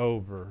and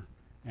over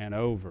and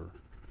over.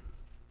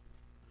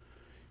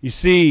 You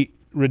see,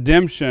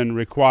 redemption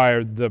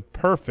required the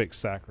perfect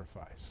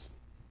sacrifice.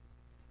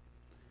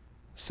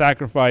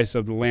 Sacrifice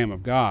of the Lamb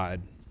of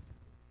God.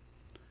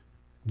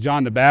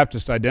 John the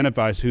Baptist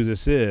identifies who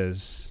this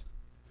is.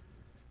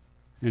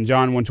 In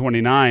John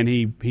 1:29,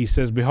 he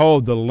says,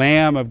 "Behold, the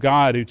Lamb of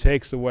God who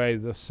takes away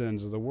the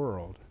sins of the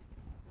world."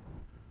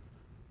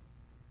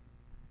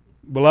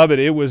 Beloved,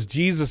 it was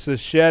Jesus'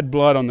 shed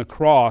blood on the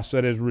cross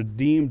that has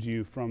redeemed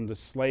you from the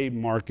slave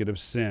market of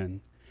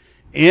sin.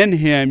 In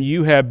him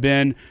you have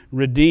been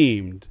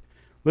redeemed.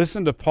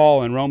 Listen to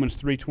Paul in Romans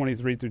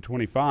 3:23 through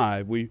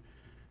 25.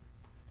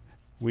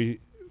 We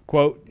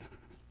quote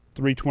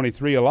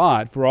 3:23 a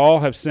lot. "For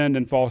all have sinned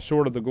and fall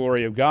short of the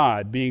glory of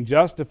God, being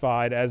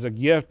justified as a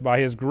gift by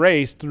his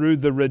grace through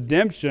the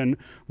redemption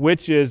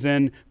which is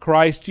in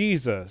Christ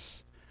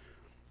Jesus,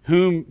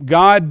 whom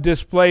God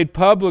displayed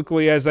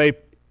publicly as a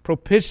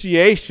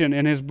propitiation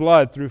in his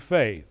blood through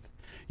faith.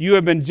 You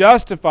have been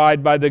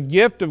justified by the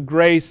gift of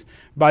grace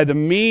by the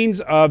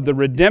means of the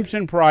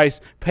redemption price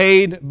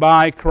paid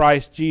by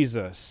Christ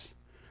Jesus."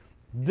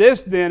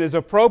 This then is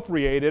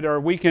appropriated, or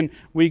we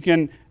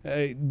can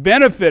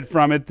benefit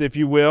from it, if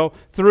you will,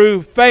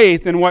 through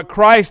faith in what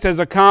Christ has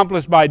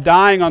accomplished by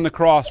dying on the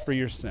cross for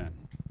your sin.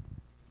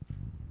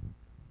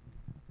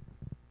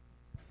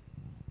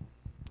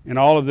 And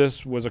all of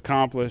this was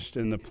accomplished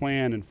in the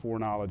plan and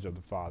foreknowledge of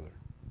the Father.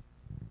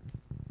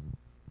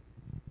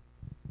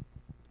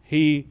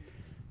 He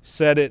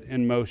set it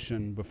in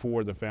motion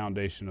before the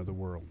foundation of the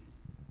world.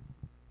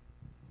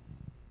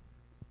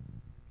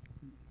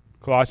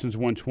 Colossians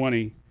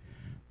 1:20,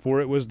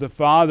 "For it was the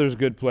Father's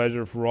good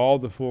pleasure for all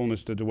the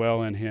fullness to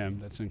dwell in him,"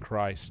 that's in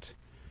Christ,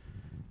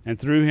 "and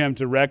through him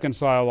to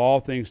reconcile all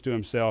things to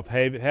himself,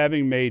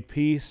 having made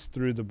peace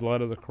through the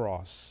blood of the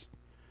cross,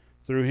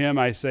 Through him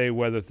I say,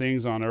 whether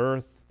things on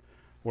earth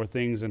or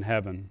things in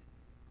heaven.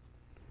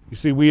 You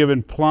see, we have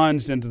been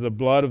plunged into the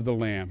blood of the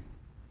Lamb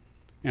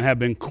and have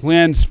been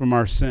cleansed from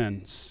our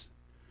sins.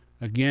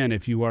 Again,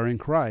 if you are in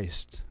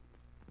Christ.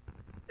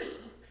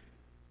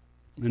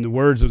 In the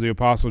words of the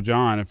Apostle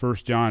John, in 1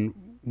 John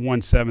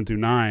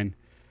 1:7-9,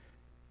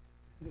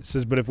 it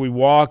says, but if we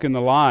walk in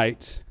the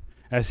light,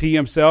 as he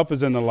himself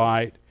is in the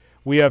light,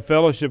 we have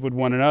fellowship with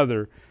one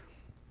another,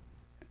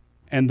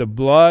 and the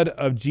blood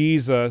of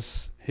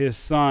Jesus, his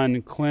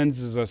Son,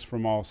 cleanses us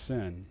from all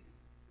sin.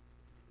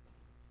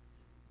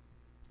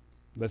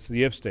 That's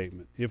the if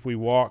statement. If we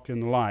walk in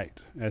the light,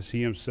 as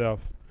he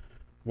himself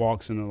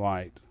walks in the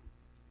light,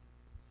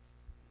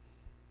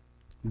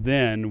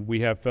 then we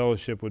have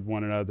fellowship with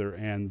one another,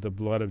 and the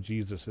blood of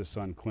Jesus, his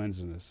Son,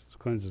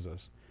 cleanses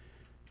us.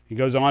 He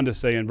goes on to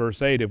say in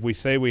verse 8, if we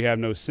say we have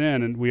no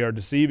sin, and we are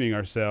deceiving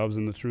ourselves,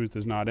 and the truth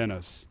is not in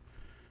us.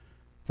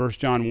 1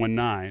 John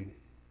 1:9,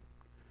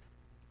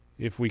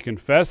 if we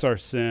confess our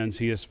sins,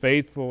 he is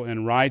faithful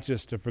and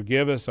righteous to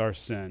forgive us our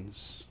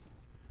sins.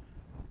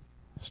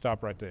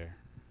 Stop right there.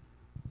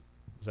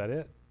 Is that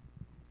it?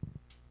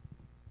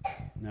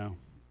 No.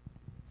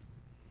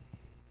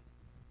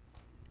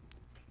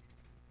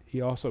 He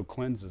also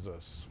cleanses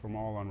us from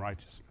all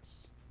unrighteousness.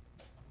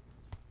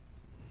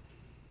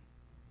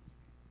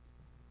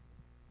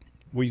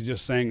 We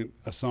just sang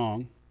a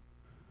song.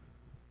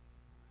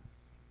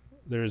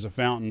 There is a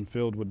fountain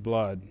filled with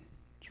blood.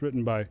 It's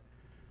written by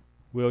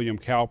William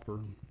Cowper.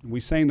 We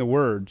sang the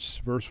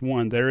words, verse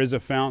 1, there is a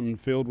fountain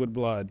filled with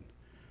blood,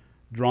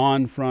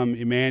 drawn from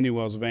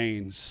Emmanuel's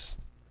veins,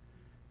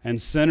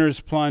 and sinners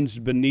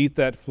plunged beneath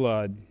that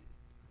flood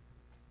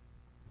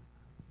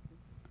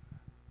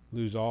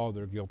lose all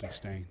their guilty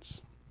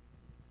stains.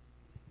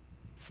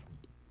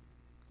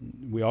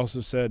 We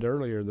also said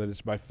earlier that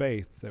it's by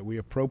faith that we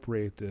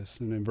appropriate this.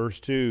 And in verse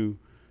 2,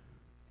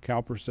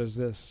 Cowper says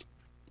this,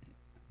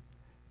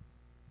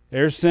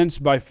 ere since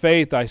by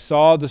faith I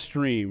saw the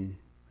stream,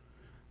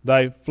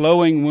 thy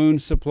flowing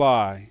wounds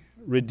supply,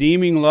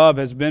 redeeming love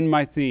has been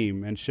my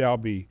theme, and shall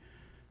be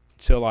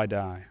till I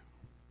die.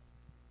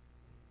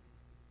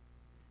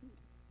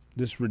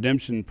 This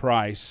redemption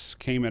price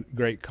came at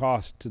great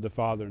cost to the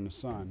Father and the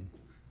Son.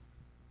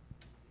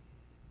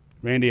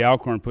 Randy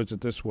Alcorn puts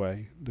it this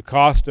way, the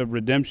cost of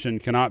redemption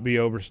cannot be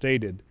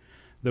overstated.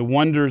 The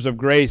wonders of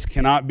grace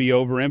cannot be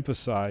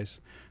overemphasized.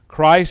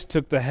 Christ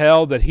took the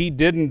hell that he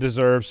didn't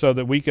deserve so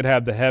that we could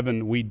have the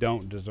heaven we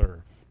don't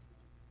deserve.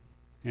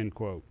 End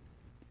quote.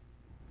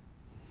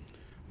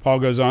 Paul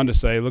goes on to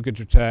say, look at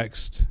your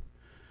text,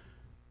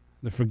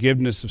 the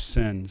forgiveness of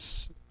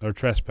sins, or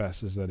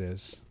trespasses, that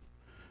is.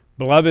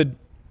 Beloved,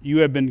 you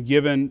have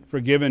been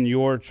forgiven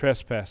your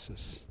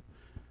trespasses.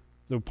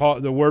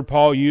 The word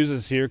Paul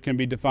uses here can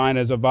be defined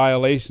as a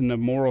violation of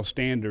moral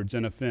standards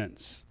and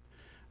offense.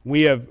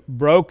 We have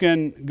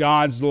broken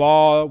God's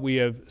law. We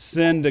have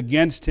sinned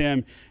against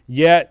him.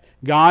 Yet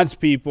God's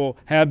people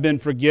have been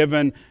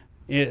forgiven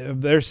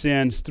of their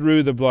sins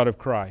through the blood of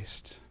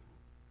Christ.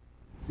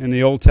 In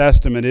the Old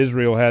Testament,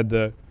 Israel had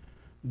the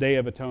Day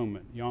of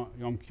Atonement,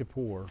 Yom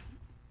Kippur.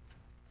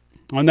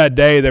 On that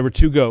day, there were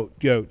two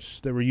goats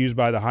that were used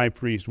by the high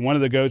priest. One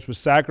of the goats was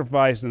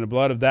sacrificed, and the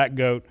blood of that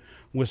goat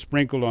was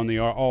sprinkled on the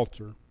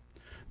altar.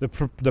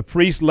 The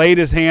priest laid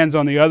his hands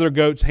on the other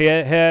goat's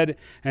head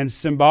and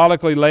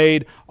symbolically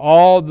laid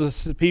all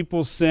the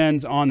people's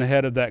sins on the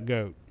head of that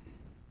goat.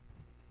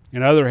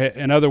 In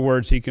other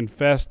words, he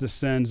confessed the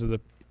sins of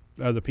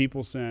the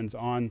people's sins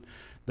on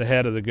the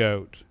head of the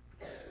goat.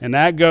 And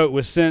that goat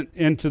was sent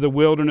into the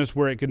wilderness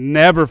where it could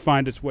never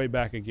find its way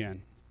back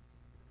again.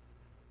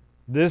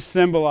 This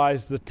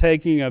symbolized the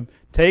taking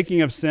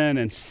of sin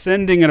and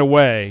sending it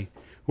away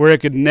where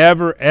it could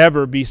never,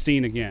 ever be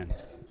seen again.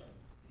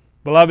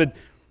 Beloved,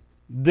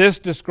 this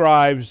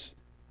describes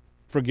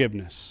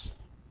forgiveness.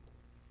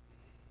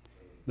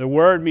 The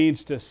word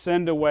means to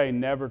send away,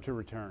 never to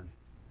return.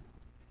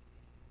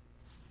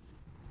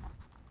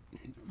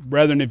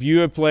 Brethren, if you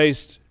have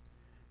placed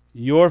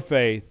your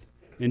faith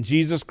in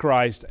Jesus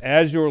Christ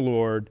as your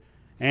Lord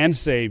and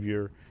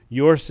Savior,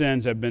 your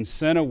sins have been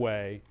sent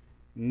away,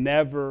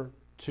 never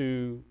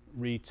to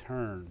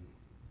return.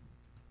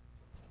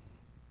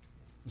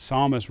 The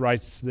psalmist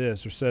writes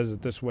this, or says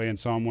it this way in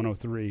Psalm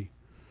 103,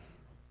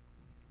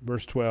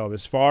 verse 12,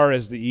 as far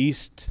as the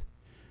east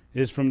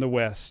is from the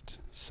west,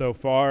 so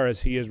far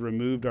as he has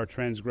removed our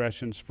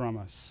transgressions from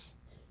us.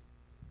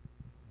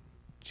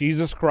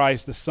 Jesus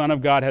Christ, the Son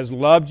of God, has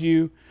loved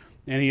you,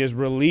 and he has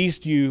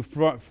released you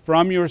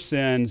from your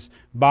sins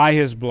by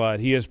his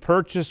blood. He has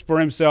purchased for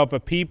himself a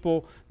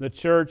people, the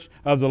church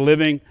of the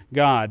living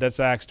God. That's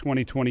Acts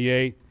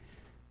 20:28.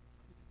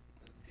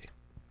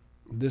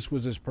 This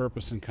was his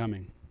purpose in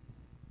coming.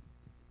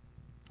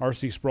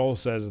 R.C. Sproul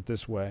says it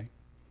this way,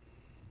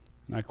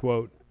 and I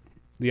quote,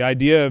 the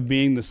idea of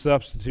being the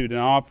substitute in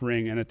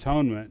offering an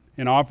atonement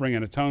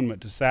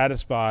to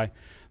satisfy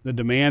the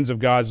demands of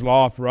God's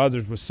law for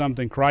others was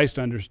something Christ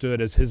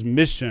understood as his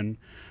mission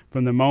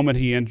from the moment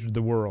he entered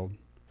the world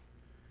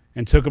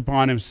and took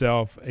upon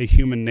himself a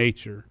human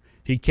nature.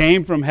 He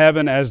came from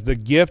heaven as the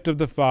gift of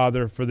the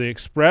Father for the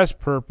express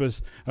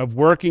purpose of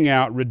working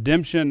out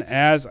redemption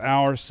as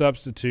our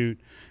substitute,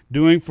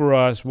 doing for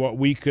us what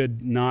we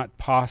could not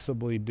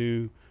possibly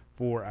do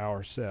for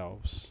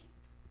ourselves."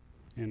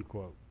 End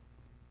quote.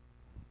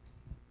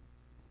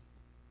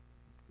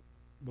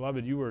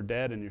 Beloved, you were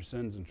dead in your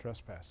sins and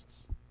trespasses.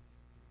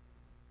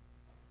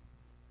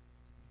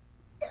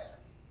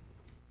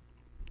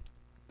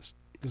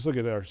 Let's look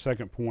at our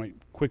second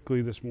point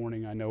quickly this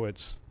morning. I know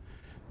it's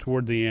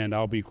toward the end.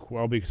 I'll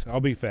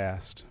be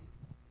fast.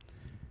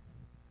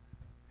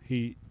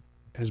 He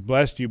has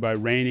blessed you by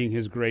raining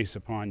His grace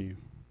upon you.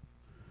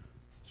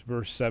 It's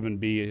verse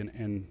 7b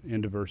and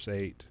into verse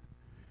 8.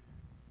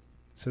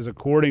 It says,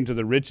 "According to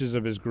the riches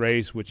of His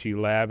grace which He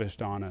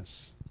lavished on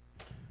us."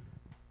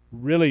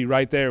 Really,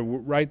 right there,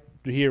 right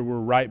here, we're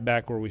right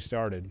back where we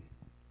started.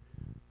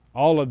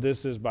 All of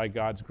this is by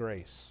God's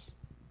grace.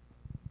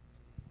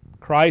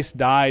 Christ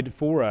died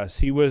for us.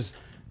 He was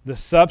the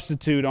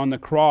substitute on the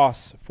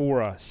cross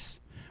for us.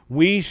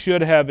 We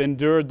should have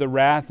endured the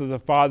wrath of the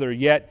Father,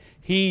 yet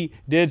He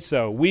did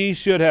so. We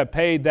should have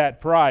paid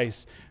that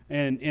price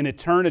in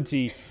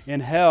eternity in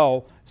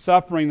hell,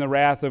 suffering the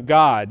wrath of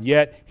God,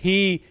 yet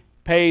He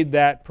paid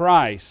that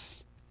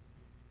price.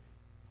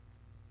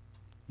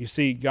 You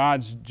see,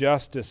 God's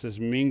justice is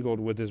mingled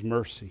with His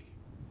mercy.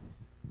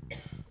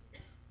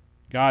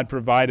 God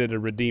provided a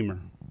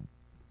redeemer,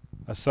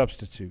 a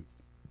substitute.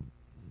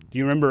 Do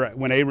you remember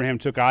when Abraham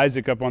took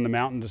Isaac up on the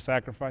mountain to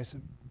sacrifice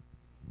him?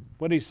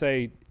 What did he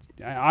say?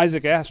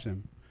 Isaac asked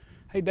him,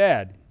 "Hey,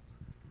 Dad,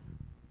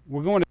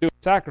 we're going to do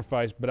a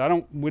sacrifice,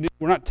 but we're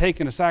not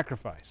taking a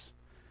sacrifice.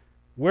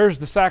 Where's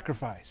the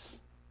sacrifice?"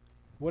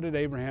 What did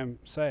Abraham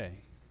say?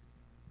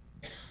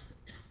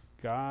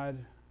 God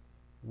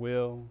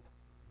will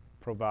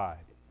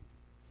provide.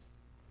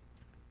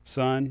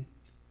 Son,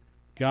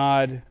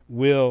 God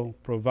will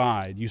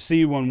provide. You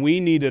see, when we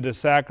needed a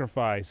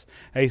sacrifice,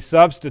 a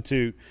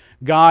substitute,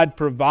 God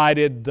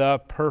provided the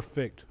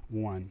perfect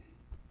one.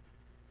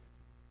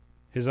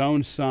 His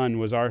own Son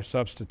was our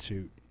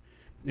substitute,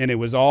 and it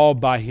was all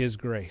by His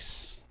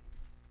grace.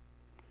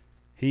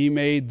 He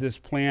made this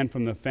plan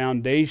from the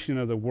foundation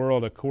of the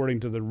world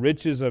according to the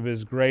riches of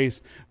His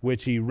grace,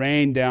 which He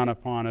rained down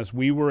upon us.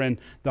 We were in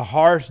the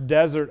harsh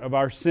desert of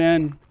our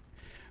sin.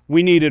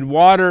 We needed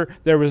water.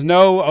 There was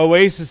no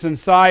oasis in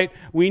sight.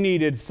 We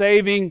needed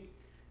saving.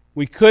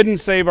 We couldn't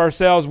save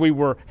ourselves. We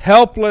were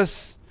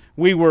helpless.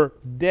 We were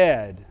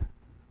dead.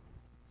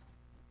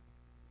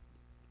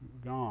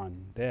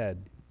 Gone,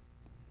 dead.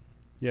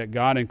 Yet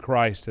God in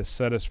Christ has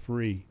set us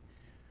free,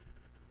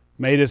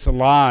 made us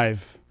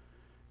alive.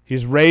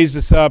 He's raised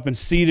us up and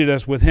seated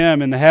us with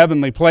Him in the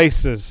heavenly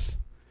places.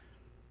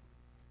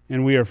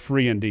 And we are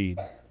free indeed.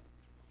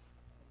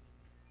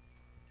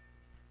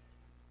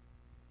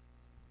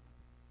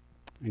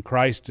 And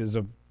Christ is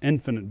of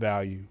infinite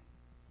value.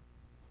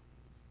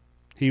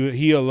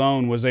 He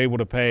alone was able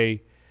to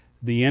pay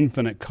the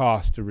infinite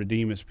cost to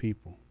redeem His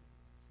people.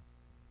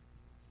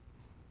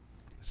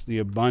 It's the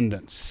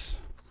abundance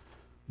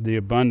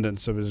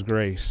of His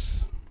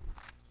grace.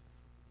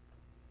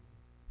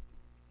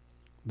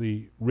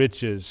 The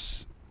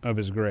riches of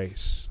His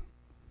grace.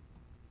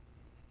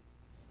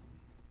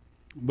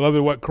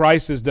 Beloved, what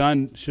Christ has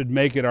done should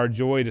make it our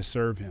joy to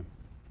serve Him.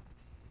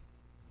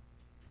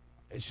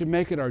 It should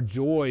make it our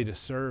joy to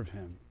serve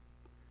Him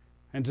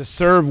and to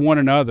serve one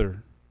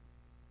another.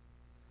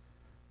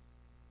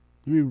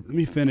 Let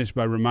me finish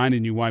by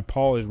reminding you why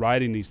Paul is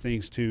writing these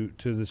things to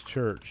this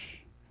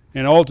church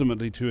and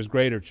ultimately to his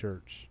greater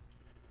church.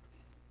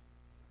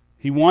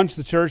 He wants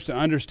the church to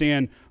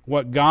understand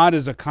what God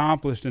has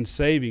accomplished in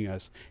saving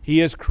us. He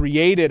has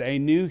created a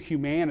new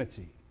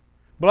humanity.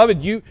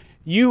 Beloved, you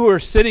who are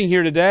sitting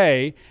here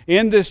today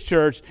in this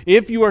church,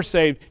 if you are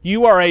saved,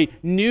 you are a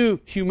new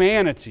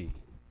humanity.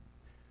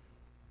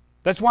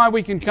 That's why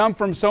we can come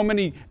from so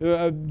many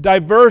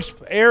diverse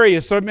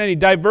areas, so many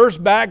diverse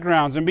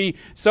backgrounds, and be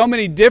so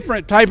many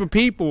different type of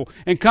people,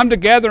 and come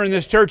together in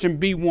this church and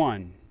be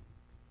one.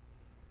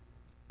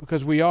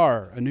 Because we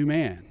are a new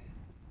man.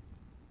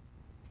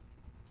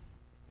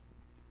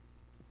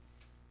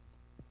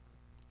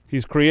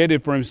 He's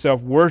created for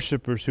Himself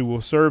worshipers who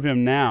will serve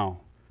Him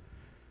now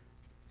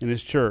in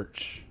His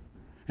church.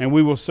 And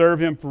we will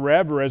serve Him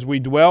forever as we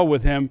dwell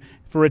with Him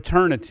for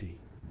eternity.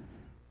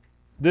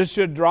 This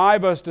should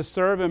drive us to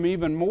serve Him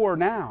even more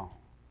now.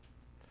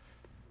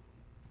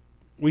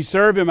 We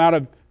serve Him out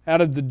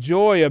of the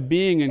joy of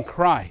being in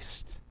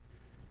Christ.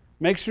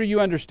 Make sure you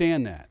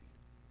understand that.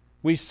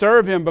 We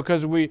serve Him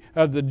because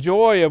of the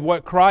joy of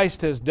what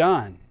Christ has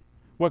done,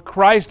 what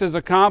Christ has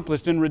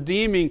accomplished in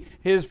redeeming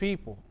His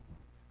people.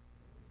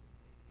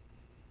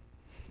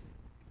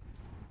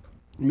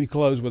 Let me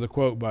close with a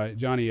quote by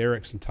Johnny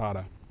Erickson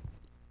Tada.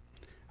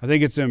 I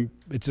think it's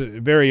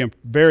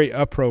very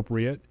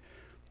appropriate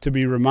to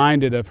be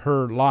reminded of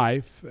her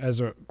life as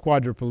a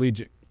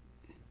quadriplegic.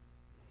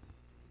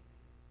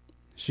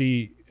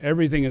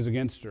 Everything is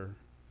against her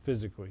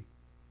physically.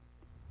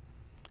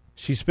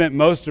 She spent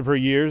most of her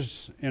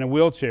years in a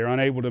wheelchair,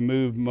 unable to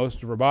move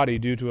most of her body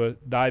due to a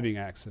diving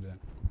accident.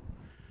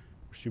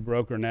 She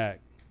broke her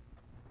neck.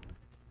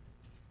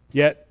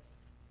 Yet,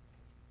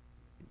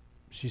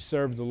 she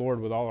served the Lord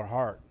with all her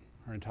heart,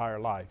 her entire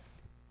life.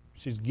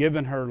 She's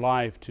given her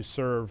life to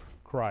serve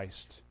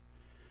Christ.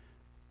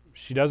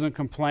 She doesn't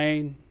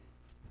complain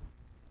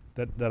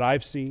that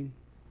I've seen.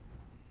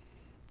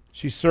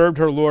 She served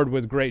her Lord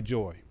with great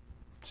joy.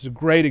 She's a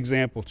great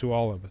example to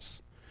all of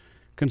us.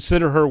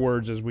 Consider her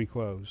words as we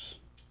close.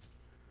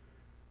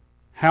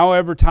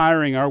 However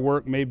tiring our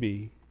work may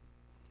be,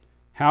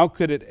 how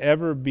could it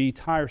ever be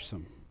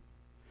tiresome?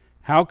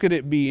 How could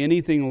it be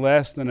anything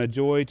less than a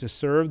joy to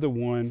serve the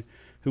one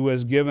who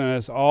has given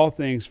us all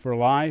things for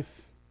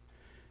life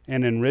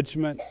and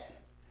enrichment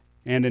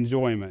and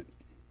enjoyment?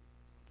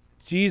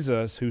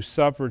 Jesus, who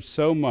suffered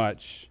so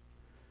much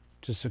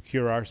to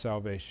secure our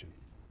salvation.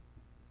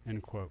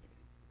 End quote.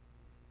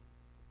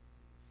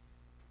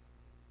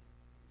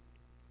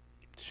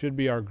 It should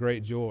be our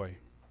great joy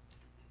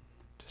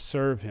to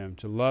serve Him,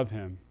 to love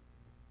Him,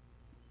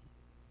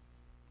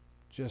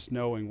 just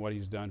knowing what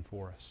He's done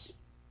for us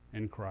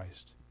in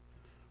Christ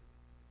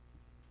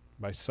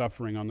by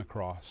suffering on the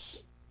cross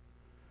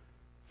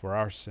for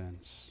our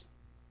sins.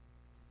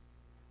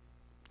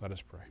 Let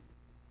us pray.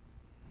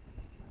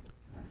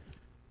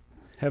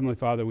 Heavenly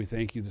Father, we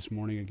thank you this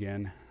morning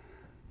again.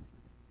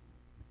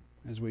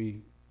 As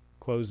we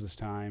close this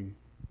time,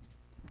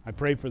 I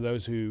pray for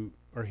those who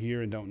are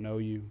here and don't know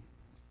you.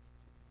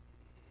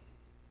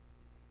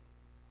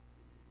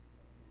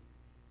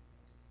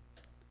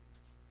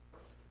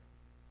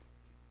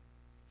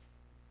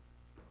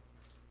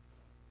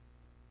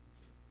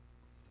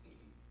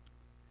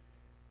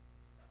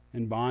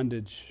 In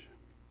bondage,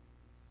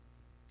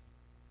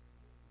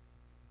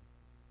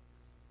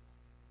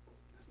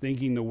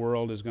 thinking the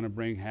world is going to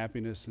bring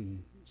happiness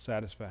and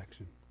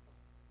satisfaction.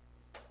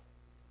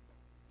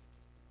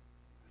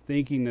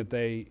 Thinking that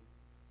they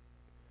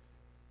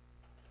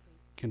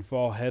can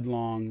fall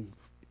headlong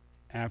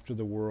after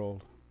the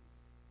world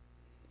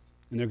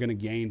and they're going to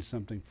gain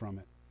something from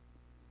it.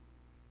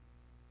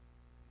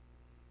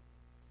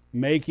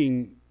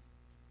 Making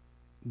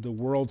the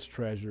world's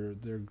treasure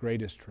their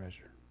greatest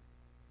treasure.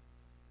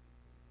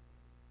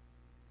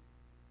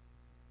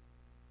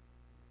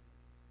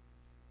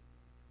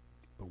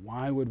 But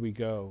why would we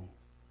go?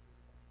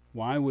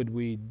 Why would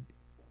we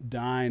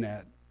dine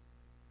at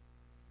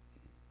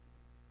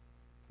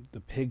the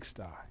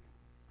pigsty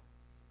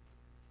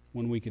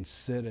when we can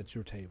sit at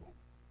your table?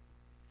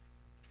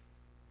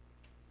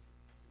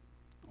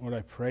 Lord,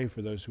 I pray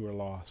for those who are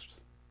lost,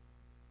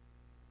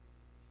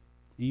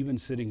 even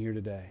sitting here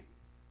today,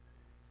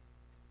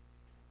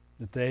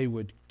 that they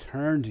would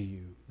turn to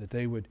you, that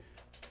they would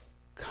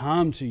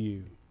come to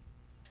you.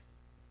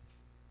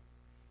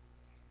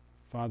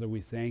 Father,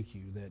 we thank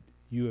you that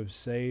you have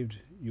saved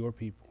your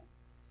people.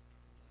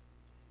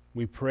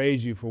 We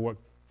praise you for what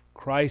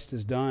Christ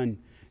has done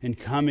in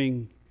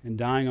coming and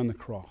dying on the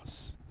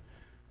cross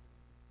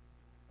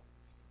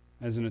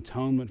as an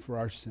atonement for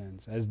our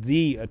sins, as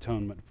the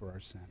atonement for our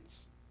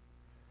sins.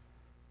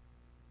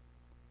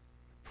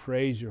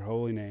 Praise your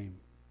holy name,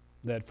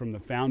 that from the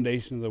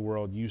foundation of the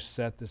world you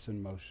set this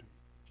in motion.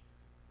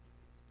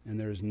 And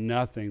there is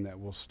nothing that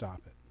will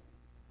stop it.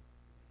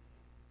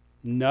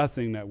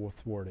 Nothing that will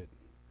thwart it.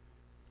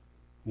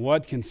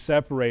 What can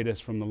separate us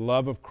from the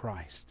love of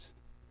Christ?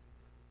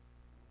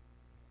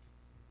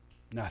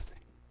 Nothing.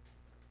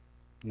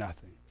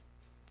 Nothing.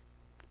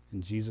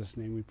 In Jesus'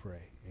 name we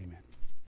pray. Amen.